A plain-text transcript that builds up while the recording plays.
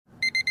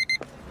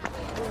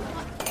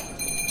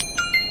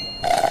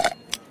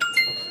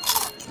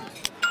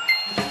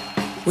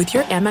With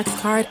your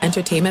Amex card,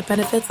 entertainment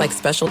benefits like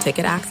special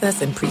ticket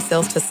access and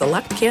pre-sales to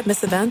select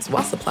can't-miss events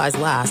while supplies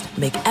last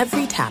make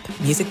every tap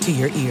music to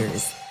your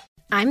ears.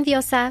 I'm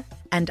Diosa.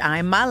 And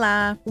I'm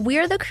Mala.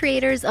 We're the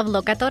creators of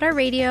Locatora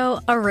Radio,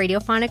 a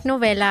radiophonic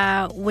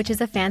novela, which is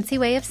a fancy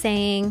way of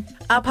saying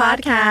a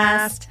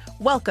podcast.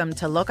 Welcome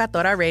to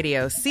Locatora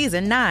Radio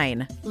Season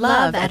 9.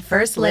 Love at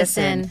First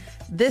Listen.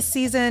 This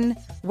season,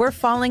 we're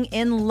falling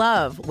in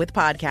love with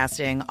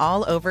podcasting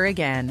all over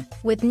again.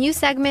 With new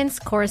segments,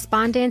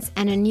 correspondence,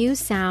 and a new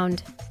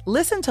sound.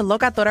 Listen to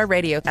Locatora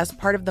Radio as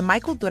part of the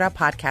Michael Dura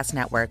Podcast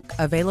Network.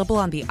 Available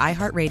on the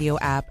iHeartRadio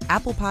app,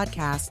 Apple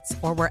Podcasts,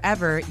 or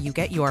wherever you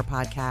get your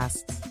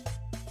podcasts.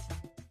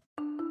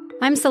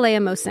 I'm Saleha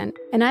Mohsen,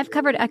 and I've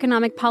covered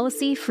economic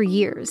policy for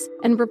years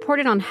and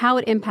reported on how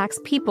it impacts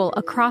people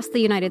across the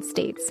United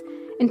States.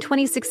 In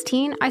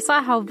 2016, I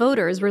saw how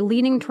voters were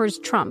leaning towards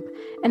Trump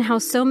and how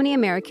so many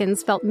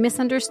Americans felt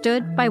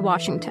misunderstood by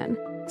Washington.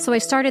 So I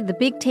started The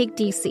Big Take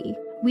DC.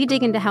 We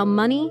dig into how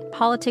money,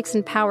 politics,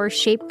 and power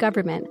shape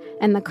government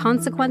and the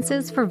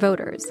consequences for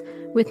voters.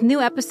 With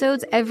new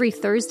episodes every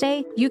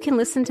Thursday, you can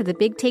listen to The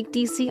Big Take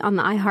DC on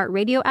the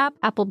iHeartRadio app,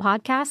 Apple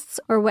Podcasts,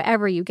 or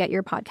wherever you get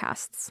your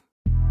podcasts.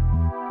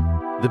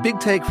 The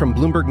Big Take from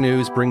Bloomberg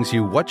News brings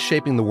you what's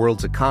shaping the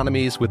world's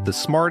economies with the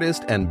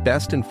smartest and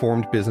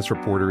best-informed business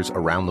reporters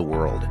around the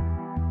world.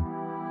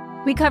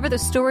 We cover the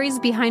stories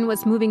behind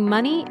what's moving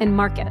money and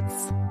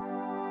markets.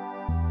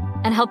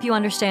 And help you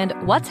understand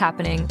what's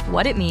happening,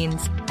 what it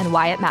means, and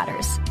why it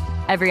matters.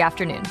 Every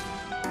afternoon.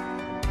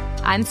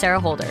 I'm Sarah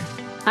Holder.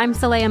 I'm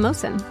Saleha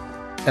Mohsen.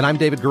 And I'm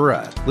David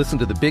Gura. Listen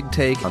to The Big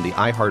Take on the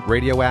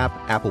iHeartRadio app,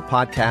 Apple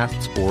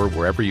Podcasts, or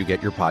wherever you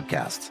get your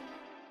podcasts.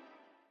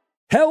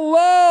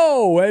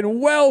 Hello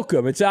and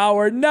welcome. It's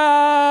hour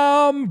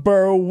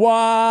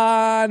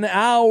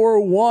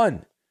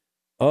one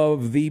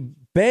of the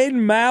Ben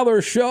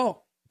Maller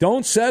Show.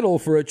 Don't settle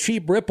for a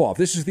cheap ripoff.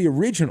 This is the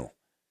original,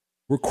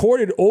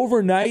 recorded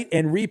overnight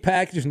and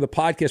repackaged in the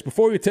podcast.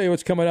 Before we tell you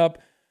what's coming up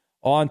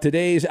on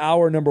today's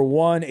hour number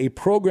one, a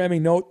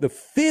programming note: the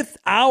fifth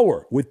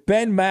hour with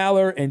Ben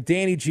Maller and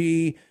Danny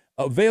G,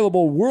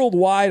 available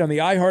worldwide on the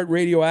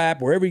iHeartRadio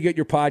app, wherever you get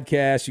your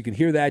podcasts. You can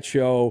hear that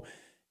show.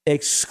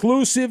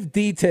 Exclusive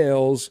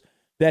details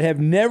that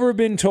have never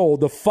been told.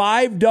 The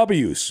five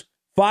W's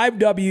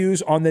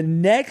on the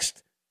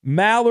next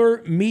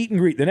Maller meet and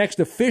greet, the next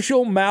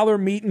official Maller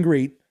meet and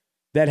greet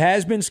that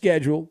has been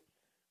scheduled.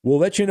 We'll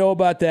let you know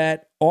about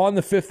that on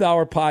the fifth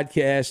hour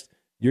podcast.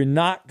 You're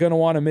not going to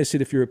want to miss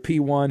it if you're a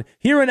P1.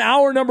 Here in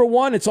hour number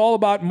one, it's all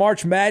about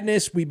March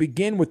Madness. We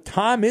begin with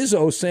Tom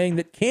Izzo saying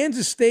that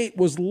Kansas State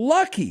was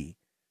lucky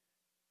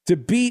to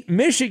beat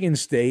Michigan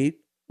State.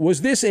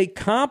 Was this a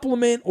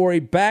compliment or a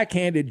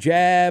backhanded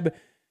jab?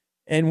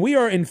 And we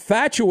are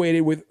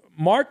infatuated with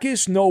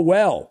Marcus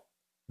Noel,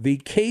 the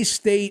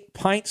K-State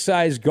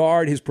pint-sized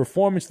guard, his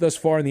performance thus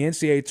far in the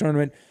NCAA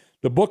tournament,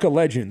 the Book of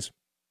Legends.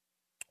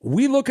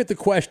 We look at the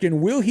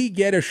question, will he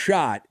get a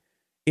shot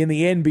in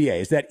the NBA?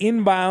 Is that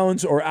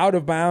inbounds or out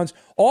of bounds?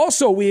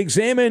 Also, we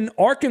examine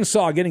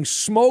Arkansas getting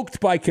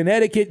smoked by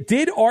Connecticut.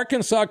 Did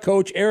Arkansas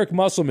coach Eric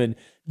Musselman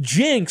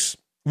jinx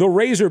the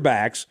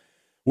Razorbacks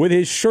with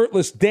his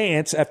shirtless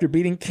dance after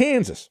beating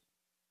Kansas?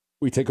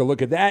 We take a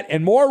look at that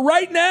and more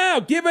right now.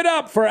 Give it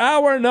up for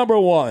hour number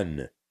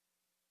one.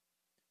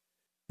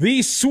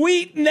 The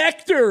sweet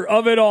nectar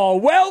of it all.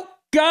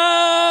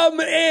 Welcome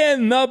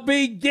in the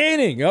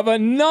beginning of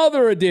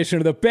another edition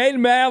of the Ben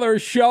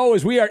Maller Show,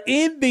 as we are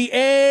in the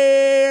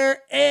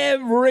air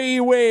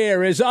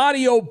everywhere as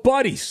audio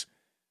buddies,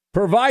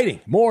 providing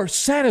more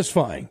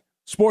satisfying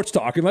sports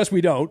talk, unless we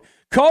don't,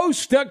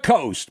 coast to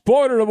coast,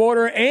 border to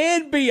border,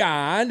 and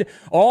beyond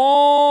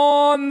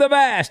on the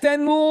vast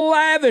and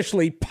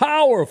lavishly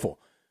powerful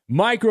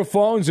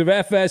microphones of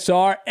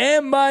FSR,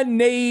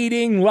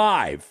 emanating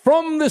live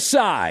from the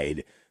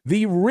side,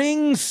 the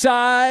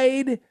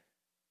ringside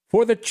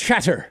for the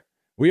chatter.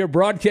 We are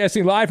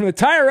broadcasting live from the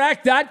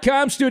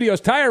TireRack.com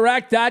studios.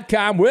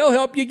 TireRack.com will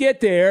help you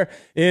get there.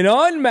 An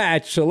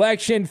unmatched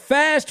selection,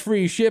 fast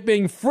free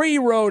shipping, free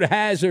road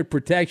hazard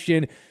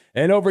protection,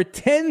 and over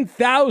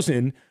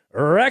 10,000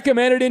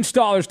 recommended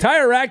installers.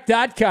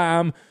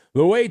 TireRack.com,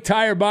 the way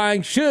tire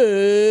buying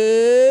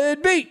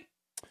should be.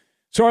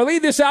 So our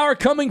lead this hour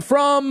coming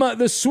from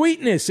the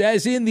sweetness,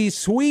 as in the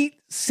Sweet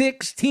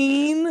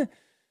 16,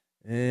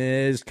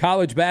 as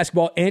college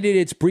basketball ended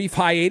its brief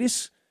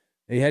hiatus.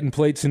 They hadn't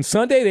played since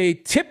Sunday. They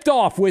tipped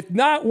off with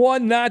not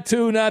one, not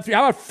two, not three.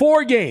 How about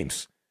 4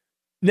 games?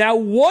 Now,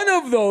 one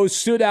of those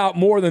stood out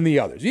more than the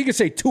others. You can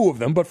say 2 of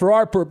them, but for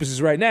our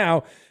purposes right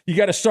now, you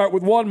got to start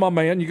with one, my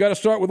man. You got to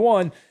start with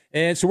one.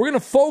 And so we're going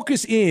to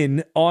focus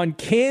in on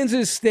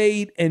Kansas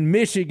State and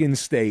Michigan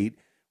State,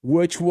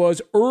 which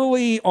was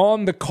early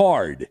on the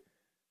card.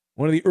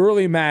 One of the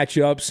early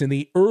matchups in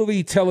the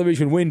early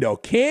television window.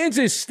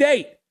 Kansas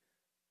State,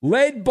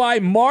 led by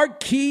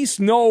Marquise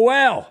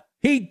Noel.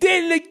 He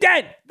did it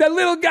again. The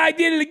little guy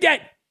did it again.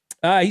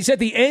 He set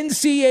the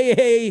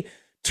NCAA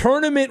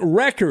tournament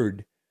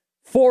record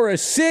for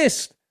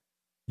assists.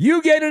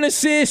 You get an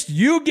assist.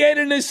 You get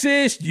an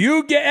assist.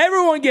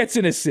 Everyone gets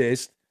an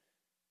assist.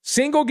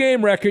 Single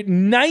game record,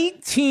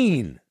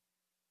 19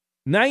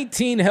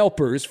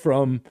 helpers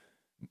from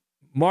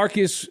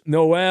Marcus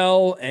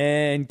Noel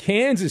and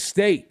Kansas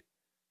State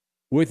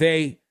with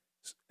a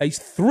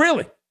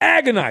thrilling,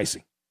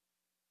 agonizing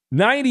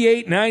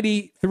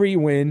 98-93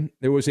 win.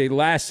 There was a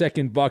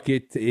last-second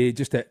bucket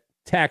just to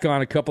tack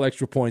on a couple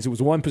extra points. It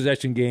was a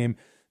one-possession game.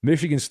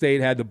 Michigan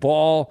State had the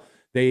ball.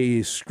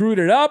 They screwed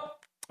it up.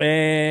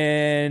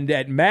 And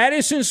at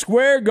Madison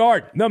Square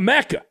Garden, the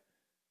Mecca,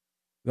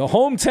 the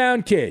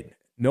hometown kid,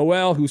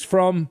 Noel, who's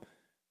from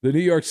the New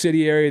York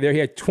City area there, he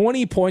had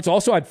 20 points,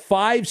 also had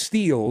 5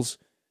 steals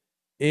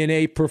in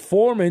a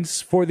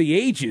performance for the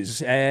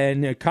ages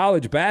and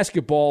college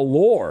basketball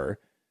lore.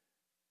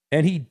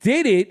 And he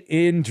did it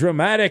in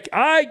dramatic,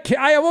 I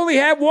only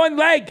have one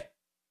leg.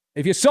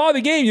 If you saw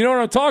the game, you know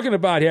what I'm talking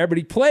about here. But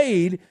he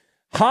played,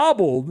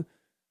 hobbled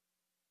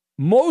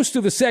most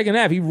of the second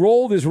half. He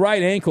rolled his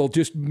right ankle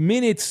just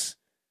minutes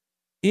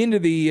into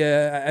the,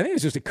 I think it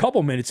was just a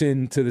couple minutes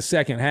into the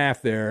second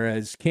half there,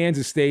 as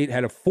Kansas State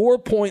had a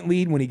 4-point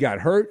lead when he got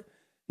hurt.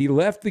 He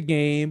left the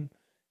game,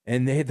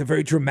 and they had the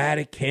very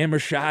dramatic camera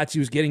shots. He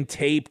was getting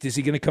taped. Is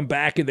he going to come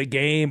back in the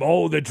game?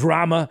 Oh, the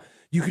drama.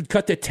 You could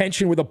cut the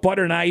tension with a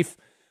butter knife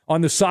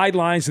on the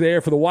sidelines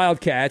there for the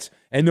Wildcats.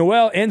 And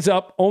Noel ends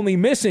up only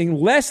missing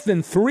less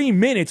than 3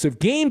 minutes of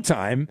game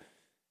time.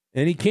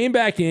 And he came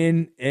back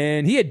in,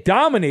 and he had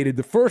dominated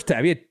the first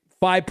half. He had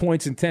 5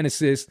 points and 10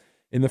 assists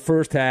in the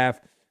first half.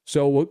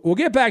 So we'll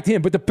get back to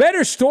him. But the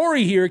better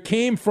story here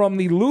came from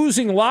the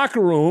losing locker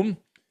room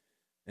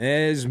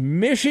as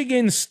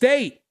Michigan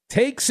State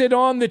takes it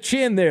on the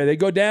chin there. They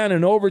go down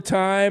in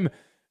overtime,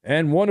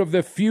 and one of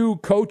the few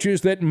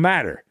coaches that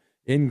matter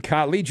in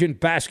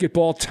collegiate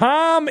basketball,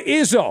 Tom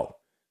Izzo,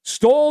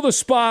 stole the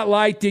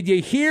spotlight. Did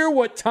you hear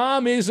what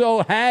Tom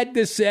Izzo had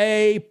to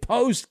say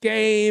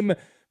post-game?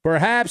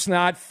 Perhaps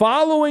not.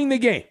 Following the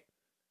game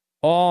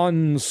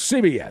on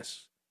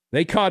CBS,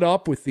 they caught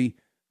up with the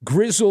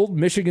grizzled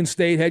Michigan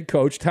State head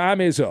coach, Tom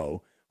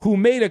Izzo, who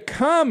made a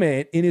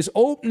comment in his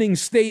opening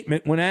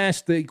statement when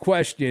asked the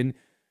question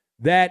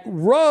that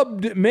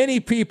rubbed many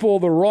people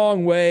the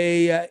wrong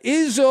way.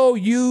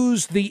 Izzo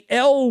used the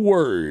L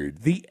word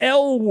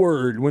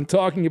when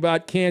talking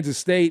about Kansas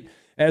State.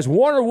 As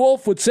Warner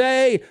Wolf would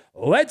say,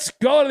 let's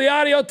go to the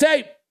audio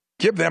tape.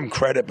 Give them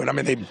credit, but I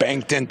mean, they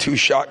banked in 2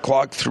 shot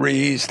clock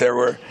threes.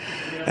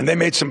 And they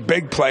made some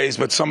big plays,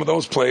 but some of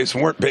those plays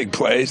weren't big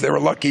plays. They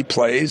were lucky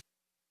plays.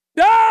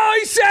 Oh,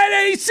 he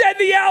said it. He said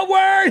the L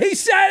word. He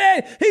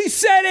said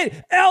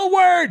it. L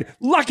word.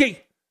 Lucky.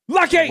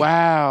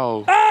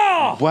 Wow.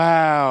 Oh.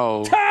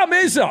 Wow. Tom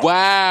Izzo.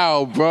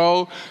 Wow,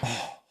 bro.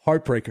 Oh,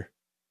 heartbreaker.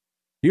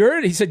 You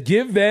heard it? He said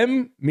give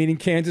them, meaning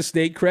Kansas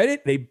State,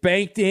 credit. They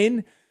banked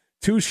in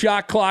 2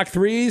 shot clock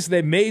threes.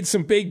 They made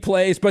some big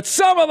plays, but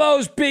some of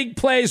those big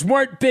plays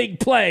weren't big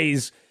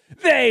plays.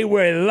 They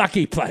were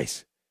lucky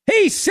plays.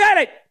 He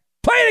said it.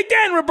 Play it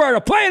again, Roberto.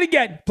 Play it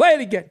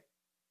again.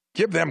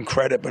 Give them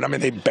credit, but I mean,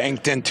 they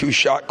banked in 2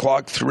 shot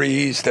clock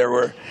threes.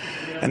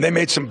 And they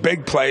made some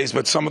big plays,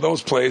 but some of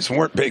those plays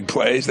weren't big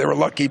plays. They were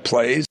lucky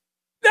plays.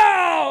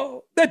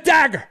 No! The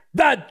dagger,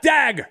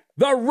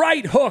 the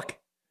right hook.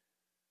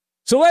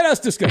 So let us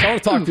discuss. I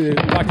want to talk to you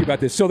about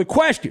this. So the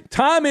question,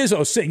 Tom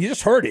Izzo saying, you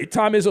just heard it,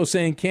 Tom Izzo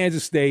saying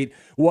Kansas State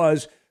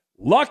was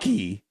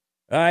lucky,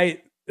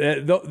 right?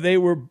 They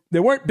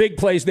weren't big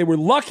plays. They were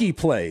lucky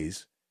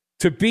plays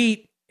to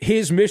beat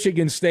his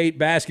Michigan State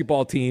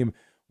basketball team.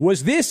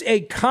 Was this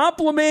a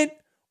compliment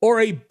or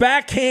a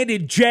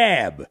backhanded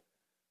jab?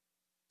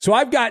 So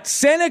I've got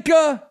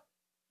Seneca,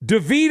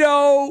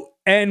 DeVito,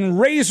 and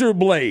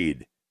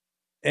Razorblade.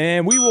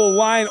 And we will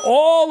line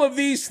all of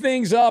these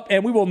things up,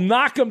 and we will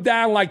knock them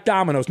down like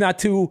dominoes. Now,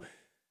 to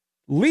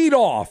lead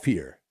off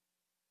here,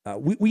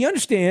 we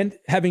understand,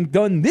 having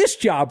done this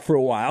job for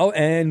a while,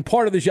 and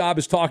part of the job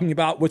is talking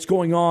about what's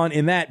going on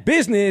in that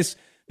business,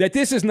 that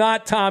this is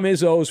not Tom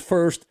Izzo's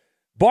first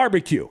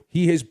barbecue.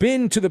 He has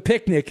been to the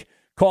picnic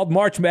called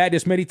March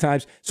Madness many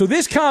times. So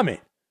this comment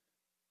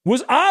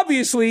was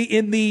obviously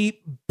in the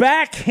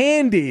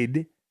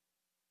backhanded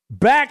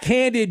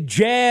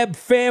jab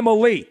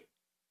family.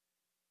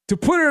 To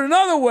put it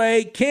another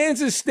way,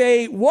 Kansas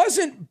State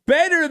wasn't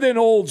better than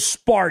old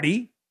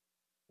Sparty.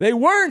 They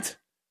weren't.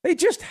 They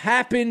just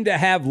happened to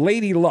have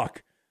Lady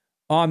Luck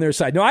on their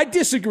side. No, I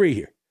disagree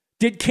here.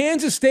 Did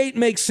Kansas State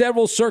make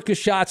several circus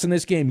shots in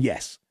this game?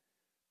 Yes.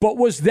 But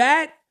was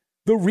that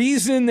the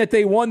reason that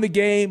they won the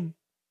game?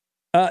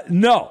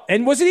 No.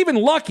 And was it even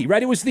lucky,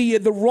 right? It was the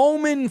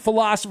Roman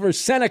philosopher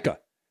Seneca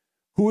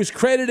who is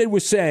credited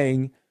with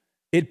saying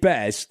it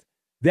best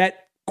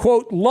that,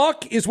 quote,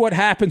 luck is what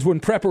happens when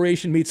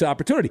preparation meets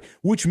opportunity,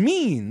 which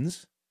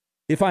means,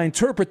 if I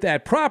interpret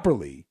that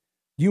properly,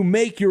 you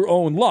make your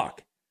own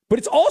luck. But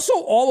it's also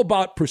all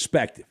about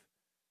perspective.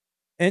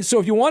 And so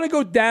if you want to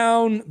go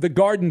down the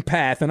garden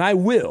path, and I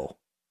will,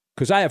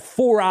 because I have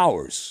 4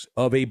 hours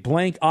of a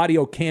blank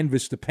audio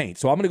canvas to paint,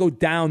 so I'm going to go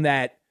down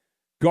that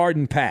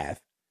garden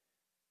path.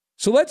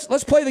 So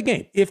let's play the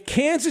game. If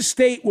Kansas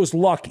State was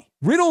lucky,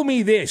 riddle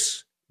me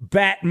this,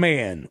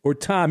 Batman or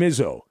Tom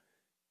Izzo.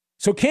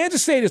 So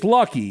Kansas State is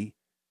lucky.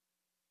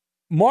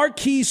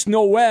 Marquise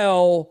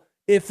Noel,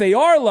 if they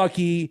are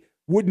lucky,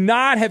 would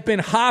not have been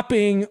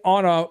hopping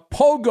on a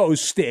pogo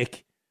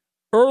stick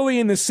early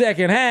in the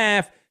second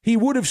half. He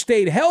would have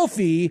stayed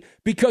healthy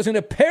because in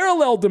a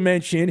parallel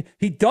dimension,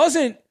 he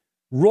doesn't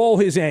roll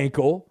his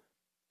ankle,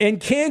 and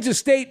Kansas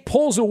State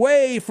pulls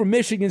away from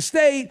Michigan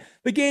State.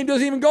 The game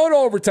doesn't even go to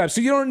overtime,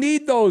 so you don't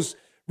need those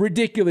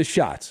ridiculous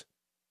shots.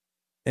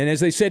 And as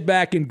they said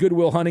back in Good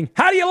Will Hunting,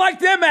 how do you like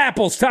them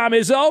apples, Tom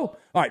Izzo? All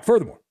right,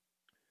 furthermore.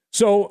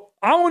 So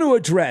I want to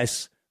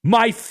address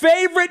my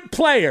favorite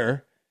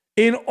player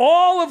in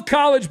all of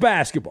college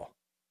basketball,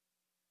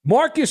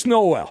 Marcus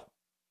Noel.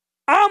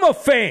 I'm a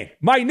fan.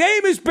 My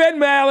name is Ben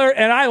Maller,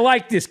 and I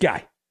like this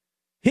guy.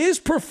 His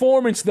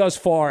performance thus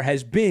far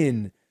has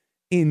been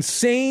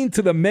insane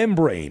to the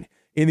membrane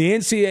in the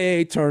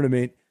NCAA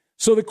tournament.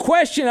 So the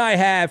question I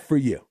have for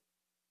you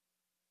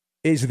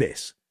is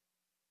this.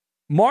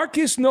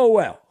 Marcus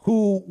Noel,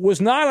 who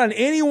was not on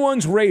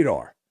anyone's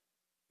radar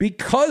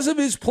because of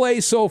his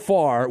play so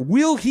far,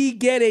 will he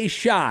get a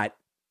shot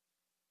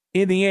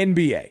in the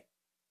NBA?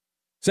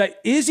 So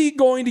is he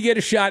going to get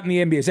a shot in the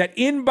NBA? Is that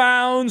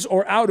inbounds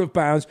or out of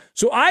bounds?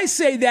 So I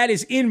say that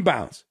is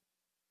inbounds.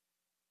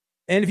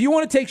 And if you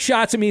want to take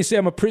shots at me and say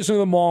I'm a prisoner of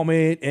the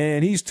moment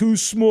and he's too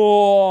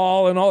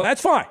small and all,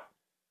 that's fine.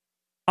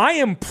 I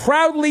am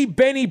proudly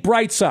Benny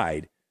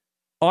Brightside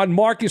on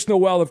Marcus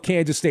Noel of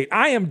Kansas State.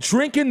 I am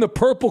drinking the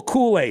purple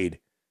Kool-Aid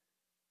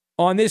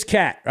on this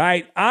cat,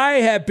 right? I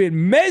have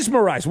been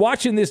mesmerized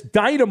watching this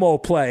dynamo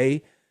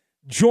play,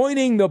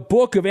 joining the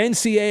book of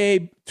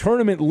NCAA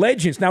tournament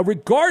legends. Now,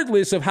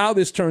 regardless of how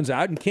this turns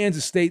out, and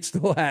Kansas State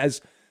still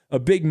has a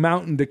big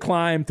mountain to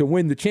climb to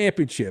win the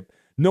championship,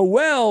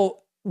 Noel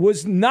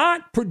was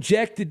not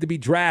projected to be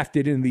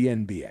drafted in the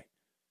NBA.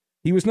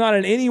 He was not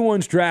on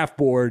anyone's draft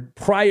board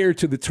prior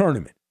to the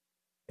tournament.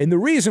 And the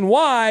reason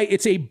why,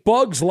 it's a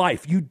bug's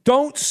life. You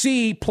don't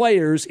see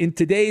players in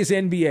today's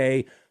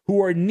NBA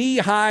who are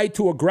knee-high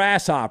to a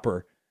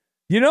grasshopper.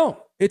 You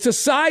know, it's a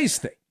size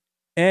thing.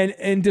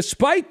 And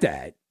despite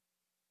that,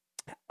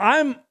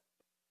 I'm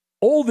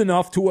old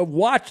enough to have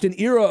watched an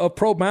era of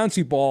pro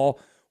bouncy ball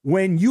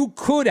when you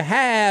could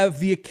have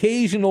the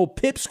occasional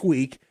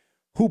pipsqueak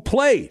who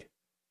played.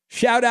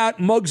 Shout out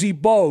Muggsy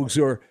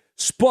Bogues or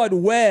Spud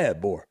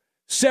Webb or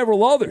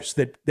several others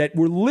that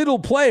were little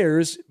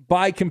players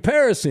by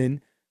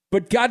comparison,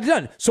 but got it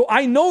done. So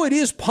I know it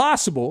is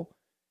possible.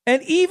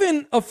 And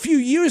even a few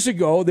years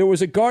ago, there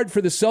was a guard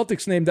for the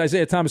Celtics named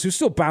Isaiah Thomas who's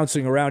still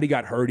bouncing around. He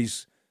got hurt.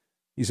 He's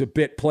a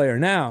bit player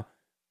now.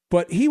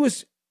 But he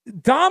was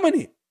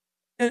dominant,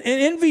 an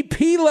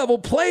MVP-level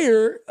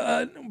player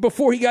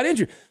before he got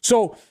injured.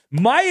 So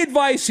my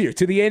advice here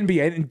to the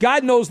NBA, and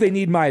God knows they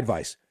need my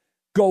advice,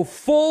 go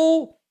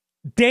full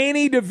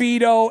Danny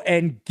DeVito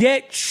and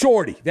get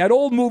Shorty. That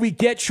old movie,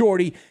 Get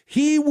Shorty.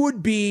 He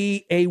would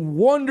be a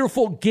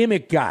wonderful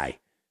gimmick guy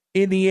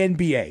in the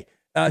NBA.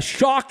 A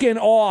shock and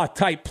awe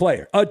type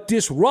player. A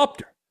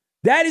disruptor.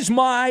 That is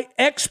my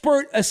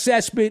expert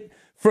assessment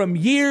from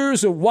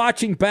years of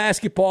watching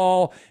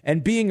basketball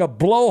and being a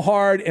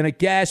blowhard and a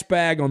gas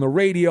bag on the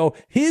radio.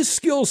 His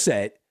skill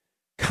set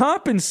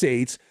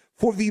compensates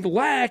for the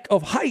lack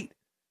of height.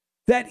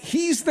 That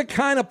he's the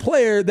kind of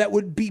player that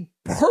would be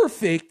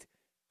perfect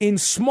in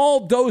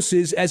small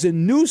doses as a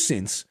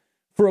nuisance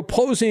for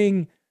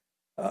opposing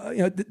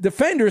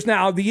defenders.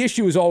 Now, the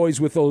issue is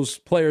always with those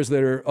players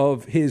that are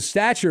of his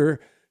stature,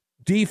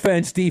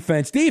 defense,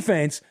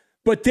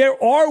 but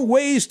there are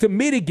ways to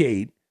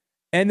mitigate,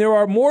 and there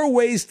are more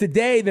ways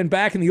today than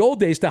back in the old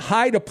days to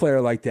hide a player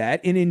like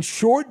that. And in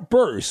short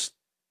bursts,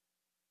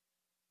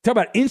 talk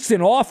about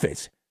instant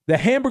offense, the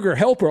hamburger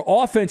helper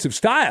offensive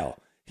style,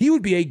 he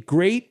would be a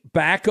great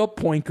backup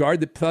point guard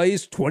that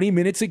plays 20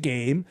 minutes a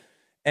game.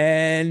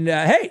 And,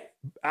 hey,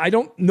 I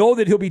don't know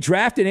that he'll be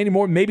drafted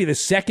anymore, maybe the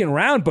second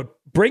round, but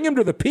bring him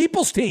to the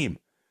people's team.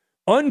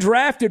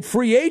 Undrafted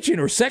free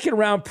agent or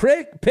second-round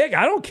pick,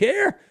 I don't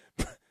care.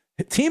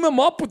 Team him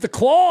up with the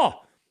claw.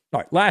 All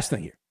right, last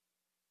thing here.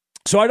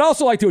 So I'd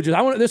also like to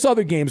address, there's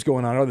other games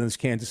going on other than this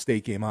Kansas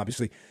State game,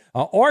 obviously.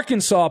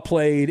 Arkansas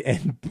played,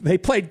 and they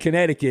played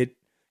Connecticut,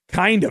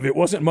 kind of. It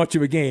wasn't much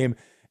of a game.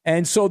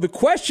 And so the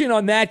question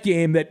on that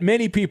game that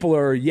many people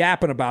are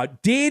yapping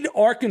about, did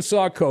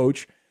Arkansas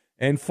coach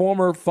and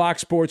former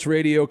Fox Sports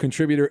Radio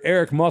contributor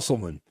Eric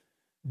Musselman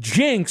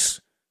jinx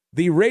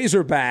the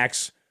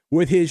Razorbacks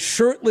with his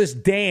shirtless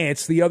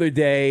dance the other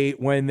day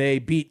when they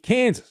beat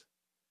Kansas?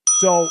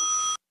 So,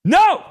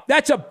 no,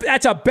 that's a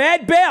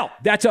bad bell.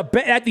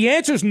 The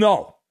answer is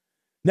no.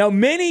 Now,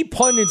 many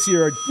pundits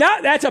here are,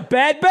 no, that's a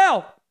bad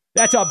bell.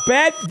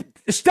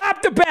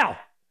 Stop the bell.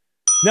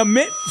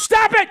 Now,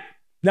 stop it.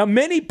 Now,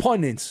 many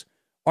pundits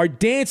are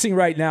dancing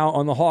right now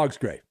on the Hogs'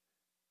 grave.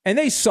 And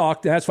they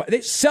sucked. That's fine.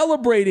 They're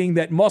celebrating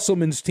that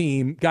Musselman's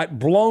team got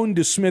blown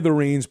to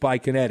smithereens by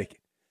Connecticut.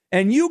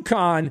 And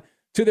UConn,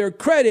 to their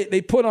credit,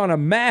 they put on a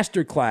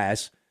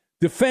masterclass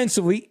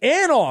defensively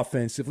and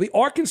offensively.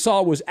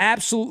 Arkansas was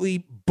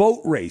absolutely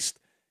boat raced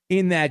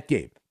in that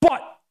game.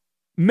 But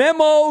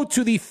memo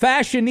to the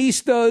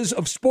fashionistas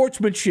of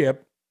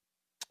sportsmanship,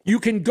 you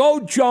can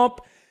go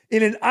jump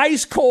in an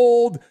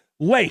ice-cold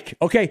lake,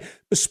 okay?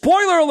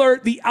 Spoiler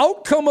alert, the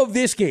outcome of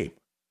this game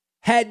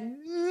had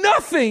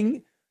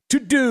nothing to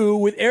do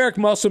with Eric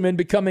Musselman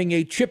becoming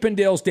a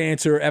Chippendales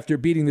dancer after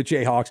beating the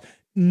Jayhawks.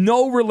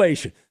 No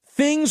relation.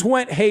 Things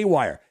went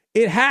haywire.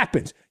 It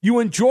happens. You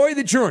enjoy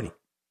the journey.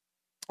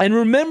 And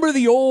remember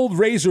the old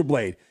razor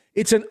blade.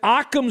 It's an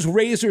Occam's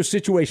razor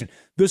situation.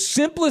 The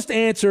simplest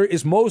answer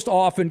is most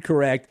often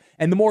correct,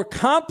 and the more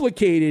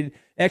complicated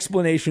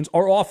explanations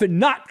are often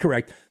not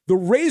correct. The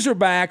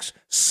Razorbacks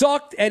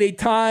sucked at a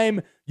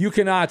time you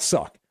cannot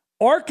suck.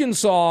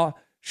 Arkansas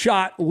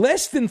shot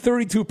less than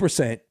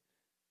 32%.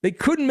 They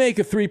couldn't make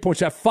a three-point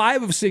shot,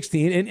 5 of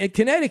 16, and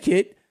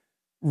Connecticut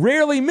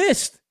rarely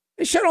missed.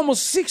 They shot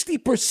almost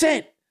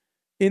 60%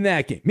 in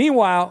that game.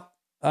 Meanwhile,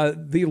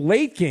 the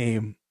late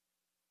game,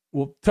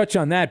 we'll touch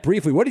on that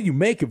briefly. What did you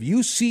make of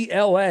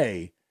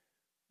UCLA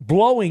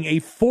blowing a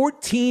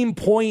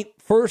 14-point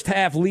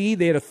first-half lead?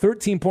 They had a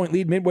 13-point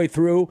lead midway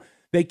through.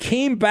 They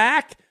came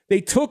back, they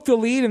took the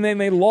lead, and then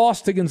they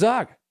lost to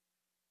Gonzaga.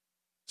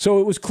 So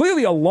it was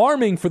clearly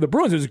alarming for the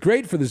Bruins. It was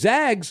great for the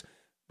Zags,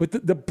 but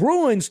the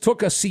Bruins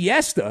took a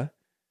siesta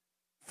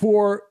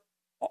for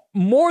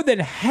more than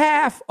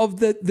half of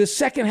the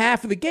second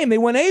half of the game. They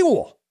went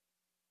AWOL.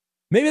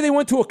 Maybe they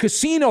went to a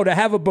casino to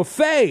have a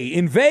buffet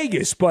in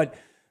Vegas, but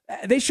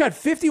they shot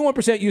 51%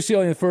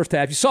 UCLA in the first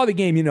half. You saw the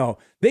game, you know.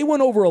 They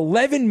went over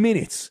 11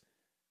 minutes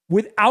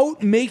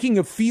without making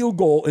a field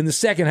goal in the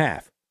second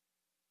half.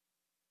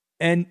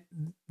 And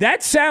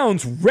that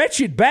sounds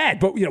wretched bad,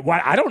 but you know,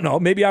 I don't know.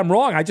 Maybe I'm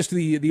wrong. I just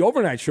do the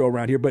overnight show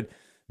around here, but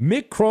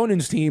Mick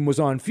Cronin's team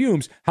was on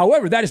fumes.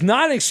 However, that is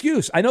not an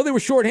excuse. I know they were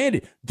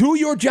shorthanded. Do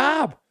your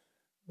job.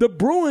 The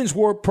Bruins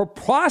were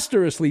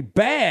preposterously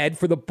bad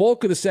for the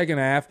bulk of the second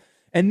half,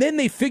 and then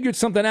they figured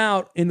something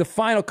out in the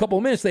final couple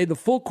of minutes. They had the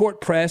full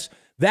court press.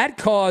 That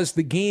caused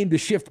the game to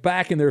shift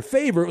back in their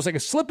favor. It was like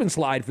a slip and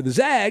slide for the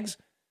Zags,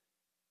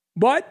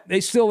 but they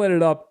still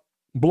ended up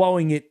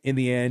blowing it in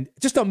the end.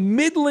 Just a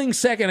middling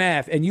second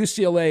half, and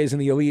UCLA is in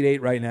the Elite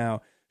Eight right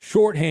now,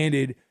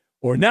 shorthanded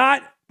or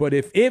not. But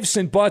if ifs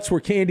and buts were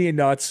candy and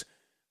nuts,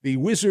 the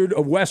Wizard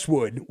of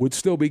Westwood would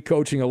still be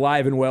coaching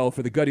alive and well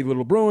for the gutty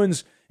little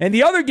Bruins. And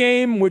the other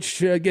game, which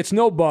gets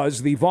no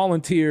buzz, the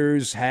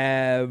Volunteers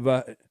have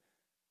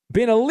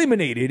been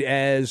eliminated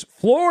as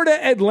Florida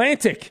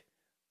Atlantic,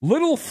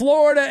 little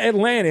Florida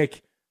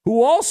Atlantic,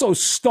 who also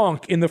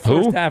stunk in the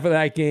first half of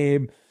that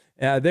game.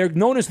 They're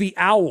known as the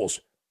Owls.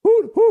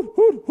 Hoot, hoot,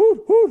 hoot,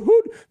 hoot, hoot,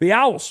 hoot. The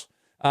Owls.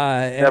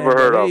 Never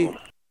heard of them.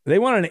 They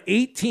won an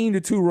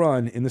 18-2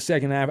 run in the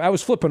second half. I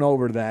was flipping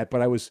over to that,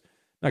 but I was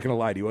not going to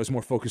lie to you. I was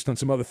more focused on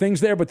some other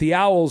things there. But the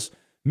Owls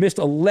missed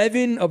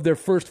 11 of their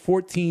first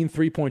 14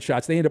 three-point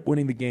shots. They end up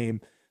winning the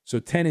game. So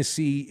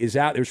Tennessee is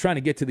out. They were trying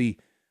to get to the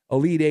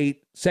Elite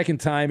Eight, second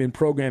time in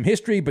program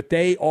history, but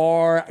they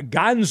are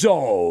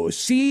gonzo.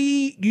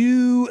 See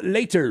you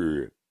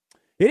later.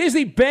 It is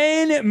the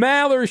Ben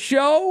Maller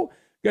Show.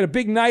 Got a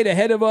big night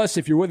ahead of us.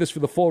 If you're with us for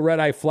the full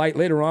red-eye flight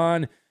later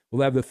on,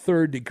 we'll have the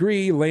third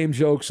degree, lame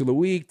jokes of the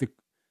week, the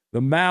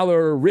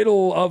Maller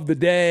riddle of the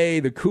day,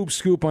 the Coop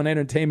Scoop on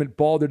entertainment,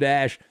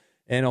 balderdash,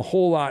 and a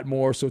whole lot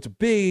more. So it's a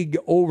big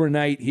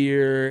overnight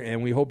here,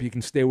 and we hope you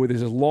can stay with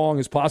us as long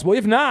as possible.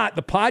 If not,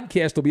 the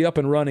podcast will be up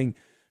and running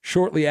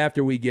shortly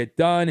after we get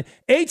done.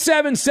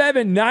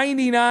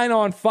 877-99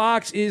 on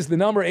Fox is the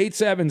number,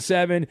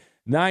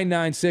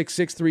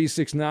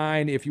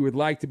 877-996-6369 if you would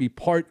like to be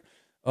part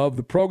of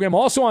the program.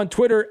 Also on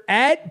Twitter,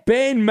 at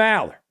Ben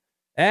Maller.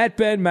 At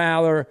Ben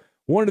Maller,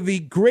 one of the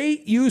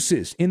great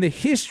uses in the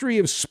history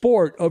of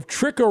sport of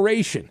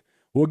trickeration.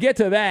 We'll get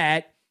to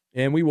that,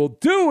 and we will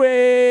do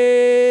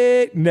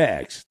it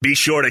next. Be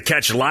sure to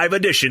catch live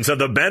editions of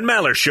the Ben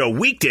Maller Show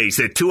weekdays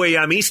at 2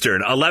 a.m.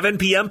 Eastern, 11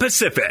 p.m.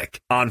 Pacific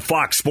on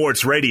Fox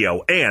Sports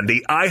Radio and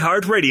the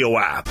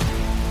iHeartRadio app.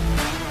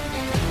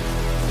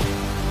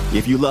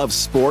 If you love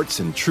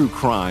sports and true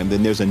crime,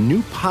 then there's a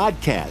new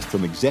podcast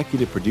from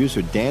executive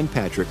producer Dan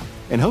Patrick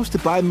and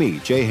hosted by me,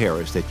 Jay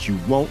Harris, that you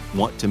won't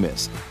want to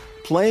miss.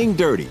 Playing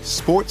Dirty: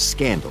 Sports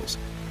Scandals.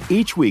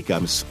 Each week,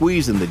 I'm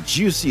squeezing the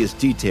juiciest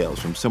details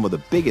from some of the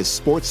biggest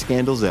sports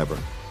scandals ever.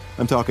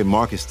 I'm talking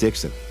Marcus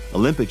Dixon,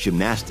 Olympic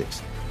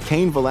gymnastics,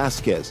 Cain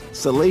Velasquez,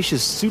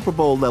 salacious Super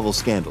Bowl-level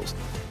scandals.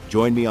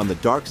 Join me on the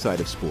dark side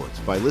of sports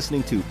by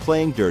listening to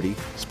Playing Dirty: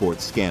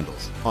 Sports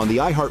Scandals on the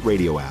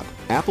iHeartRadio app,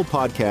 Apple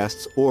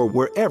Podcasts, or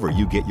wherever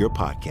you get your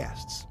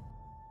podcasts.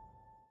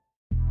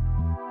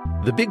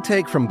 The Big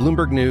Take from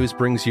Bloomberg News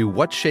brings you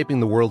what's shaping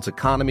the world's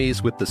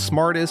economies with the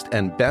smartest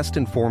and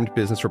best-informed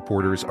business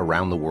reporters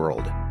around the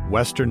world.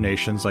 Western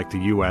nations like the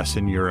U.S.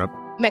 and Europe.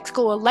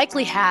 Mexico will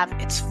likely have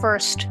its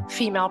first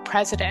female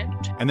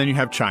president. And then you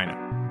have China.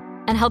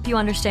 And help you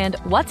understand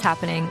what's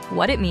happening,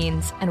 what it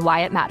means, and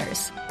why it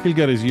matters. He'll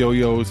get his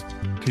yo-yos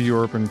to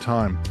Europe in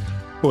time.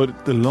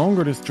 But the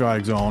longer this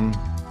drags on,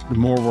 the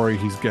more worry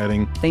he's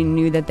getting. They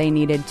knew that they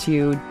needed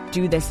to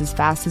do this as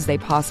fast as they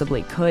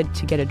possibly could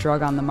to get a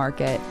drug on the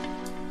market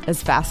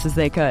as fast as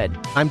they could.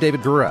 I'm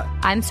David Gura.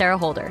 I'm Sarah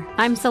Holder.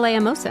 I'm Saleha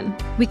Mohsen.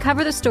 We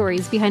cover the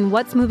stories behind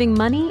what's moving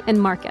money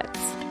and markets.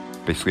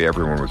 Basically,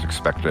 everyone was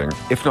expecting,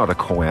 if not a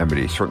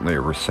calamity, certainly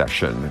a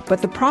recession.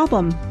 But the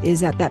problem is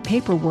that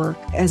paperwork,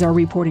 as our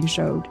reporting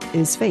showed,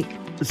 is fake.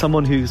 As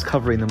someone who's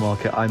covering the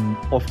market, I'm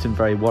often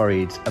very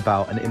worried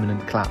about an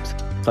imminent collapse.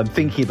 So I'm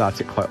thinking about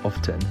it quite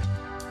often.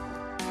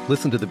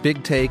 Listen to The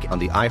Big Take on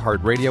the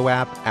iHeartRadio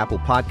app, Apple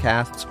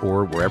Podcasts,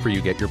 or wherever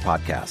you get your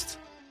podcasts.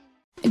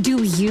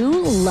 Do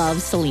you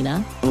love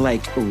Selena?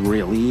 Like,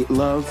 really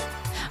love?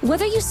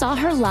 Whether you saw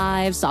her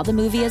live, saw the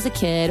movie as a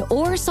kid,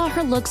 or saw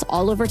her looks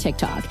all over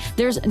TikTok,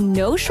 there's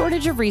no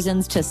shortage of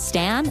reasons to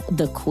stan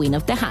the Queen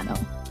of Tejano.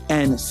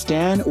 And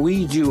Stan,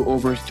 we do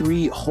over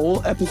 3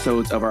 whole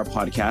episodes of our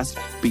podcast,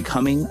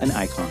 Becoming an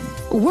Icon.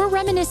 We're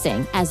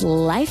reminiscing as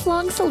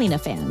lifelong Selena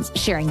fans,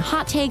 sharing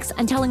hot takes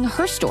and telling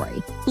her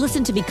story.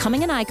 Listen to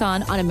Becoming an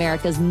Icon on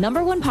America's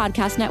 #1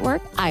 podcast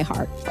network,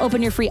 iHeart.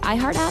 Open your free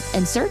iHeart app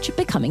and search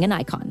Becoming an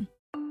Icon.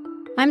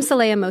 I'm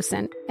Saleha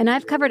Mohsen, and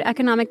I've covered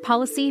economic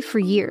policy for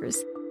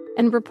years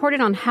and reported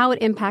on how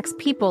it impacts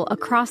people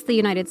across the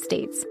United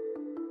States.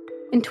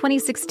 In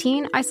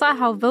 2016, I saw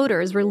how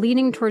voters were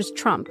leaning towards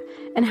Trump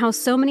and how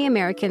so many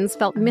Americans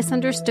felt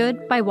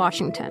misunderstood by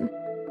Washington.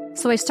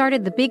 So I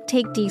started The Big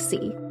Take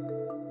DC.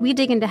 We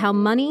dig into how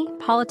money,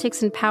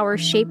 politics, and power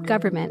shape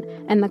government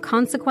and the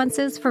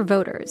consequences for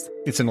voters.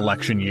 It's an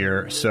election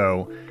year,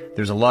 so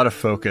there's a lot of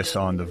focus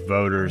on the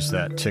voters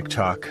that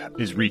TikTok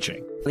is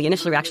reaching. The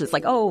initial reaction is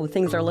like, oh,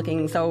 things are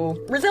looking so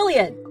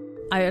resilient.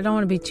 I don't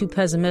want to be too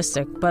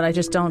pessimistic, but I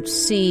just don't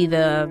see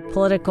the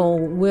political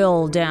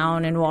will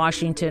down in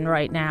Washington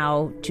right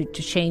now to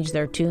change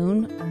their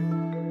tune.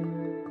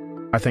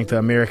 I think the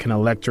American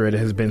electorate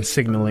has been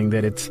signaling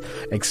that it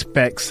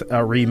expects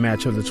a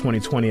rematch of the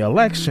 2020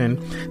 election.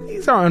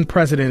 These are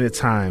unprecedented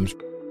times.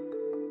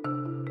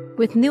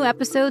 With new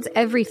episodes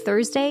every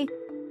Thursday,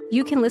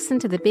 you can listen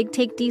to The Big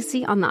Take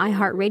DC on the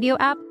iHeartRadio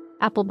app,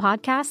 Apple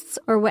Podcasts,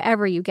 or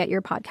wherever you get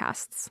your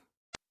podcasts.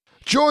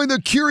 Join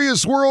the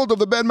curious world of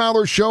the Ben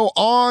Maller Show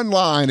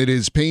online. It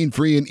is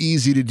pain-free and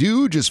easy to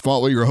do. Just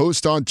follow your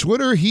host on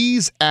Twitter.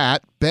 He's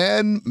at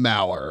Ben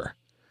Maller.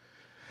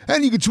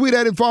 And you can tweet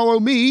at and follow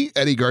me,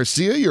 Eddie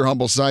Garcia, your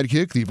humble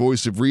sidekick, the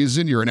voice of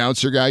reason, your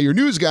announcer guy, your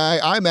news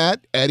guy. I'm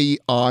at Eddie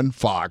on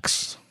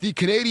Fox. The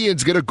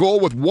Canadians get a goal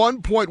with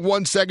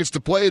 1.1 seconds to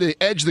play to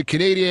edge the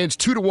Canadians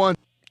 2-1.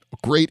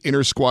 Great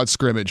inter-squad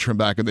scrimmage from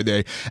back in the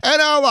day. And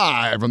now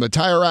live from the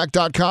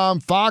TireRack.com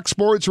Fox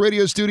Sports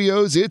Radio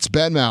studios, it's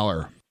Ben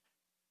Maller. A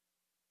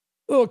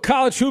little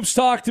college hoops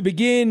talk to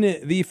begin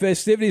the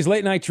festivities.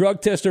 Late night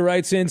drug tester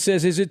writes in,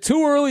 says, is it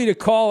too early to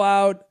call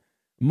out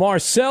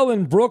Marcel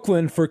in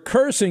Brooklyn for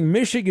cursing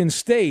Michigan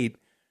State,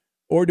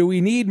 or do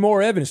we need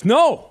more evidence?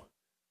 No,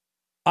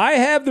 I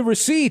have the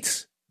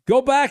receipts.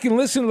 Go back and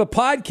listen to the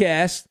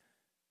podcast.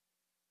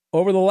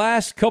 Over the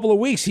last couple of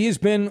weeks, he has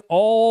been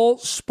all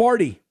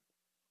Sparty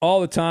all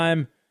the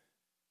time.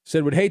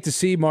 Said would hate to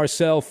see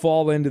Marcel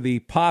fall into the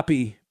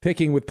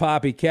picking with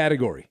Poppy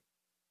category.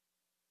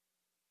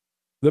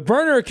 The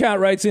burner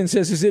account writes in,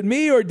 says, is it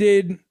me or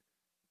did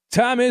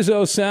Tom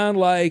Izzo sound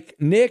like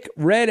Nick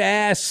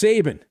Red-Ass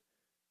Saban?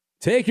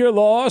 Take your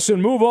loss and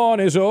move on,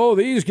 Izzo.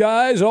 These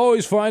guys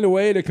always find a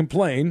way to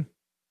complain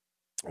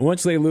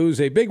once they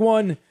lose a big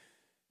one,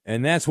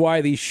 and that's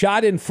why the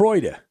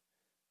Schadenfreude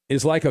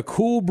is like a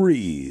cool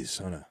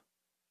breeze on a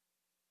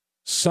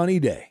sunny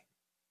day.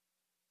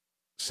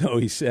 So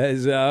he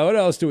says, what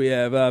else do we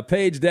have?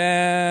 Page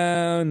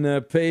down.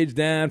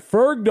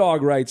 Ferg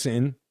Dog writes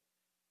in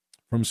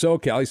from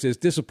SoCal. He says,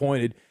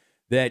 disappointed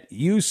that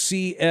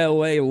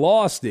UCLA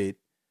lost it.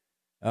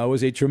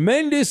 Was a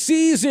tremendous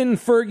season,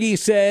 Fergie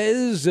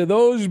says.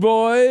 Those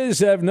boys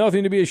have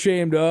nothing to be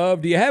ashamed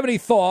of. Do you have any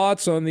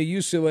thoughts on the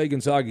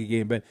UCLA-Gonzaga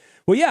game, Ben?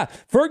 Well, yeah,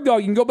 Ferg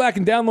Dog, you can go back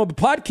and download the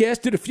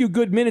podcast. Did a few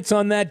good minutes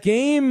on that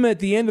game at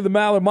the end of the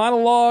Maller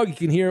monologue. You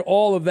can hear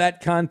all of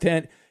that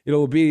content.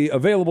 It'll be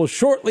available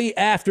shortly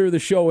after the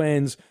show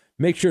ends.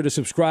 Make sure to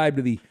subscribe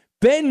to the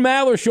Ben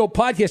Maller Show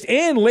podcast.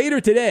 And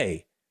later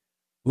today,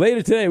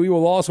 we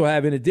will also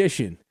have, in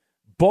addition,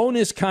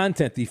 bonus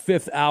content, the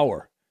 5th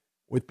hour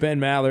with Ben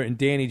Maller and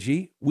Danny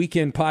G.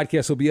 Weekend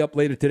podcast will be up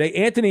later today.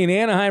 Anthony in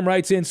Anaheim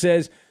writes in,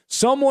 says,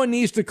 someone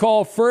needs to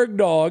call Ferg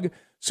Dog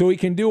so he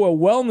can do a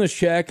wellness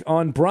check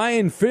on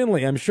Brian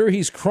Finley. I'm sure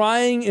he's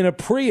crying in a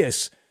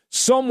Prius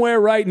somewhere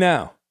right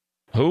now.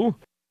 Who?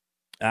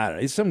 I don't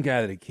know. He's some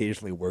guy that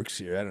occasionally works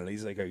here. I don't know.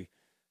 He's like a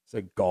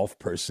golf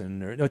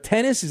person. Or no,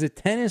 tennis? Is it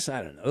tennis?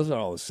 I don't know. Those are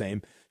all the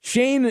same.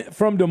 Shane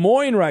from Des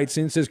Moines writes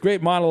in, says,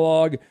 great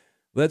monologue.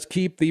 Let's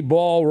keep the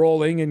ball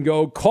rolling and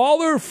go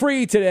caller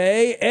free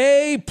today.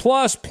 A+++.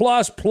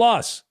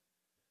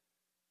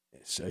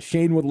 So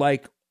Shane would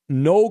like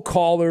no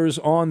callers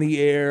on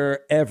the air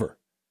ever.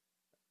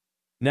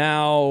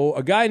 Now,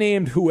 a guy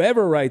named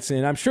Whoever writes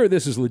in, I'm sure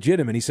this is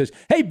legitimate. He says,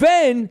 hey,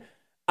 Ben,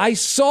 I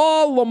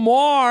saw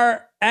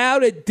Lamar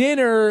out at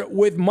dinner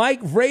with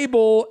Mike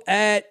Vrabel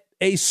at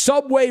a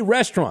Subway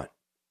restaurant.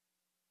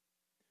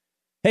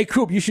 Hey,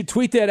 Coop, you should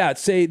tweet that out.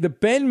 Say, the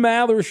Ben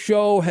Maller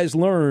Show has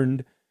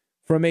learned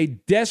from a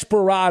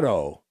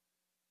desperado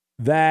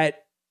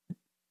that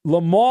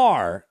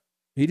Lamar,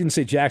 he didn't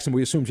say Jackson,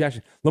 we assume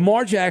Jackson.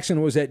 Lamar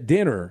Jackson was at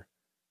dinner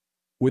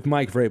with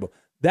Mike Vrabel.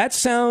 That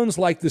sounds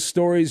like the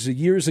stories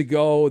years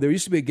ago. There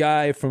used to be a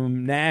guy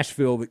from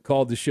Nashville that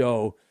called the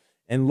show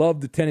and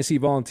loved the Tennessee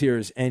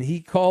Volunteers, and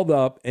he called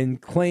up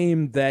and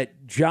claimed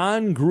that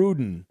John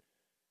Gruden,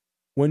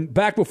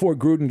 back before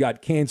Gruden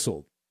got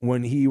canceled,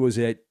 when he was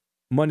at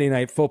Monday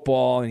Night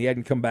Football and he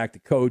hadn't come back to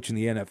coach in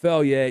the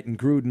NFL yet, and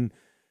Gruden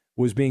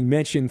was being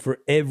mentioned for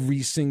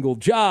every single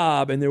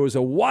job, and there was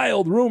a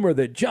wild rumor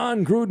that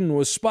John Gruden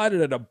was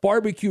spotted at a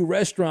barbecue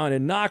restaurant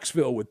in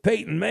Knoxville with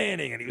Peyton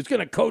Manning, and he was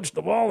going to coach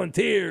the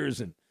Volunteers.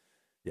 And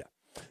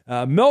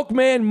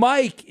Milkman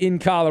Mike in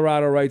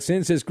Colorado writes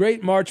in, says,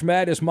 great March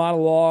Madness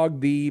monologue.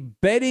 The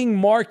betting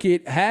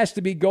market has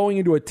to be going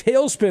into a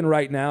tailspin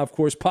right now. Of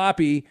course,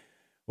 Poppy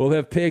will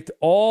have picked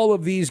all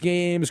of these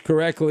games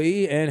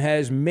correctly and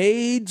has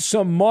made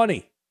some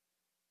money.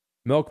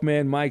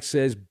 Milkman Mike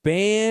says,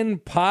 ban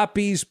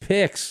Poppy's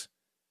picks.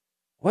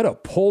 What a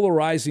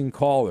polarizing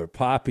caller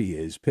Poppy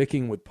is,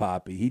 picking with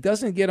Poppy. He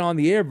doesn't get on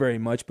the air very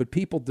much, but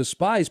people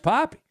despise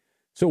Poppy.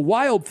 It's a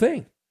wild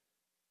thing.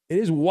 It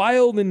is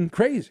wild and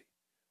crazy.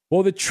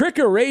 Well, the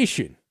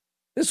trickeration,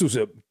 this was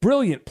a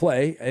brilliant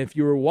play. If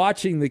you were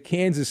watching the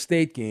Kansas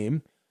State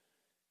game,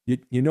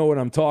 you know what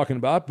I'm talking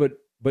about,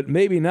 but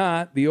maybe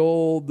not. The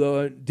old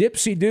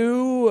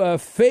dipsy-do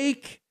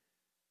fake.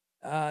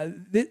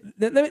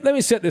 Let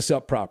me set this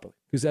up properly,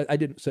 because I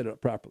didn't set it up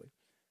properly.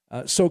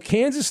 So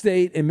Kansas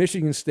State and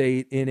Michigan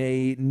State in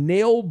a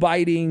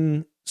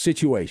nail-biting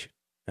situation.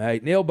 All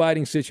right,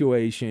 nail-biting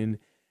situation.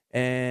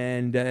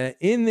 And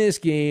in this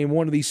game,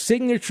 one of the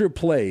signature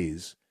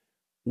plays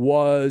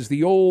was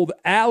the old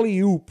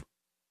alley-oop,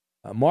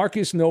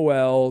 Marcus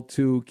Noel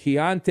to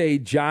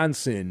Keontae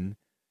Johnson.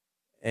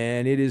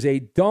 And it is a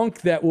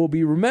dunk that will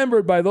be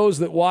remembered by those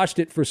that watched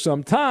it for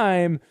some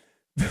time,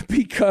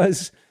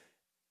 because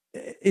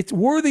it's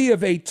worthy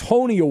of a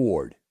Tony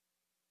Award,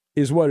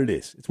 is what it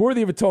is. It's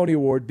worthy of a Tony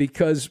Award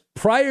because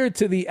prior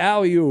to the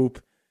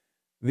alley-oop,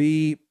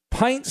 the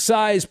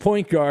pint-sized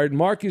point guard,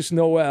 Marcus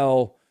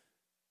Noel,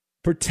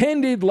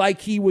 pretended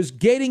like he was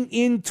getting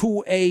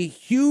into a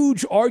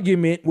huge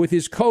argument with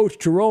his coach,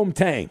 Jerome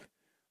Tang,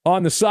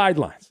 on the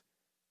sidelines.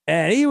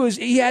 And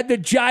he had the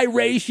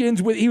gyrations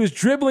he was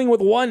dribbling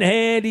with one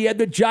hand. He had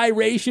the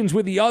gyrations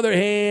with the other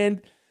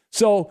hand.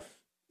 So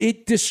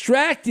it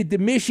distracted the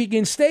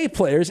Michigan State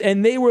players,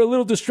 and they were a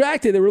little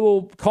distracted. They were a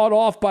little caught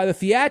off by the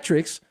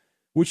theatrics,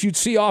 which you'd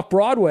see off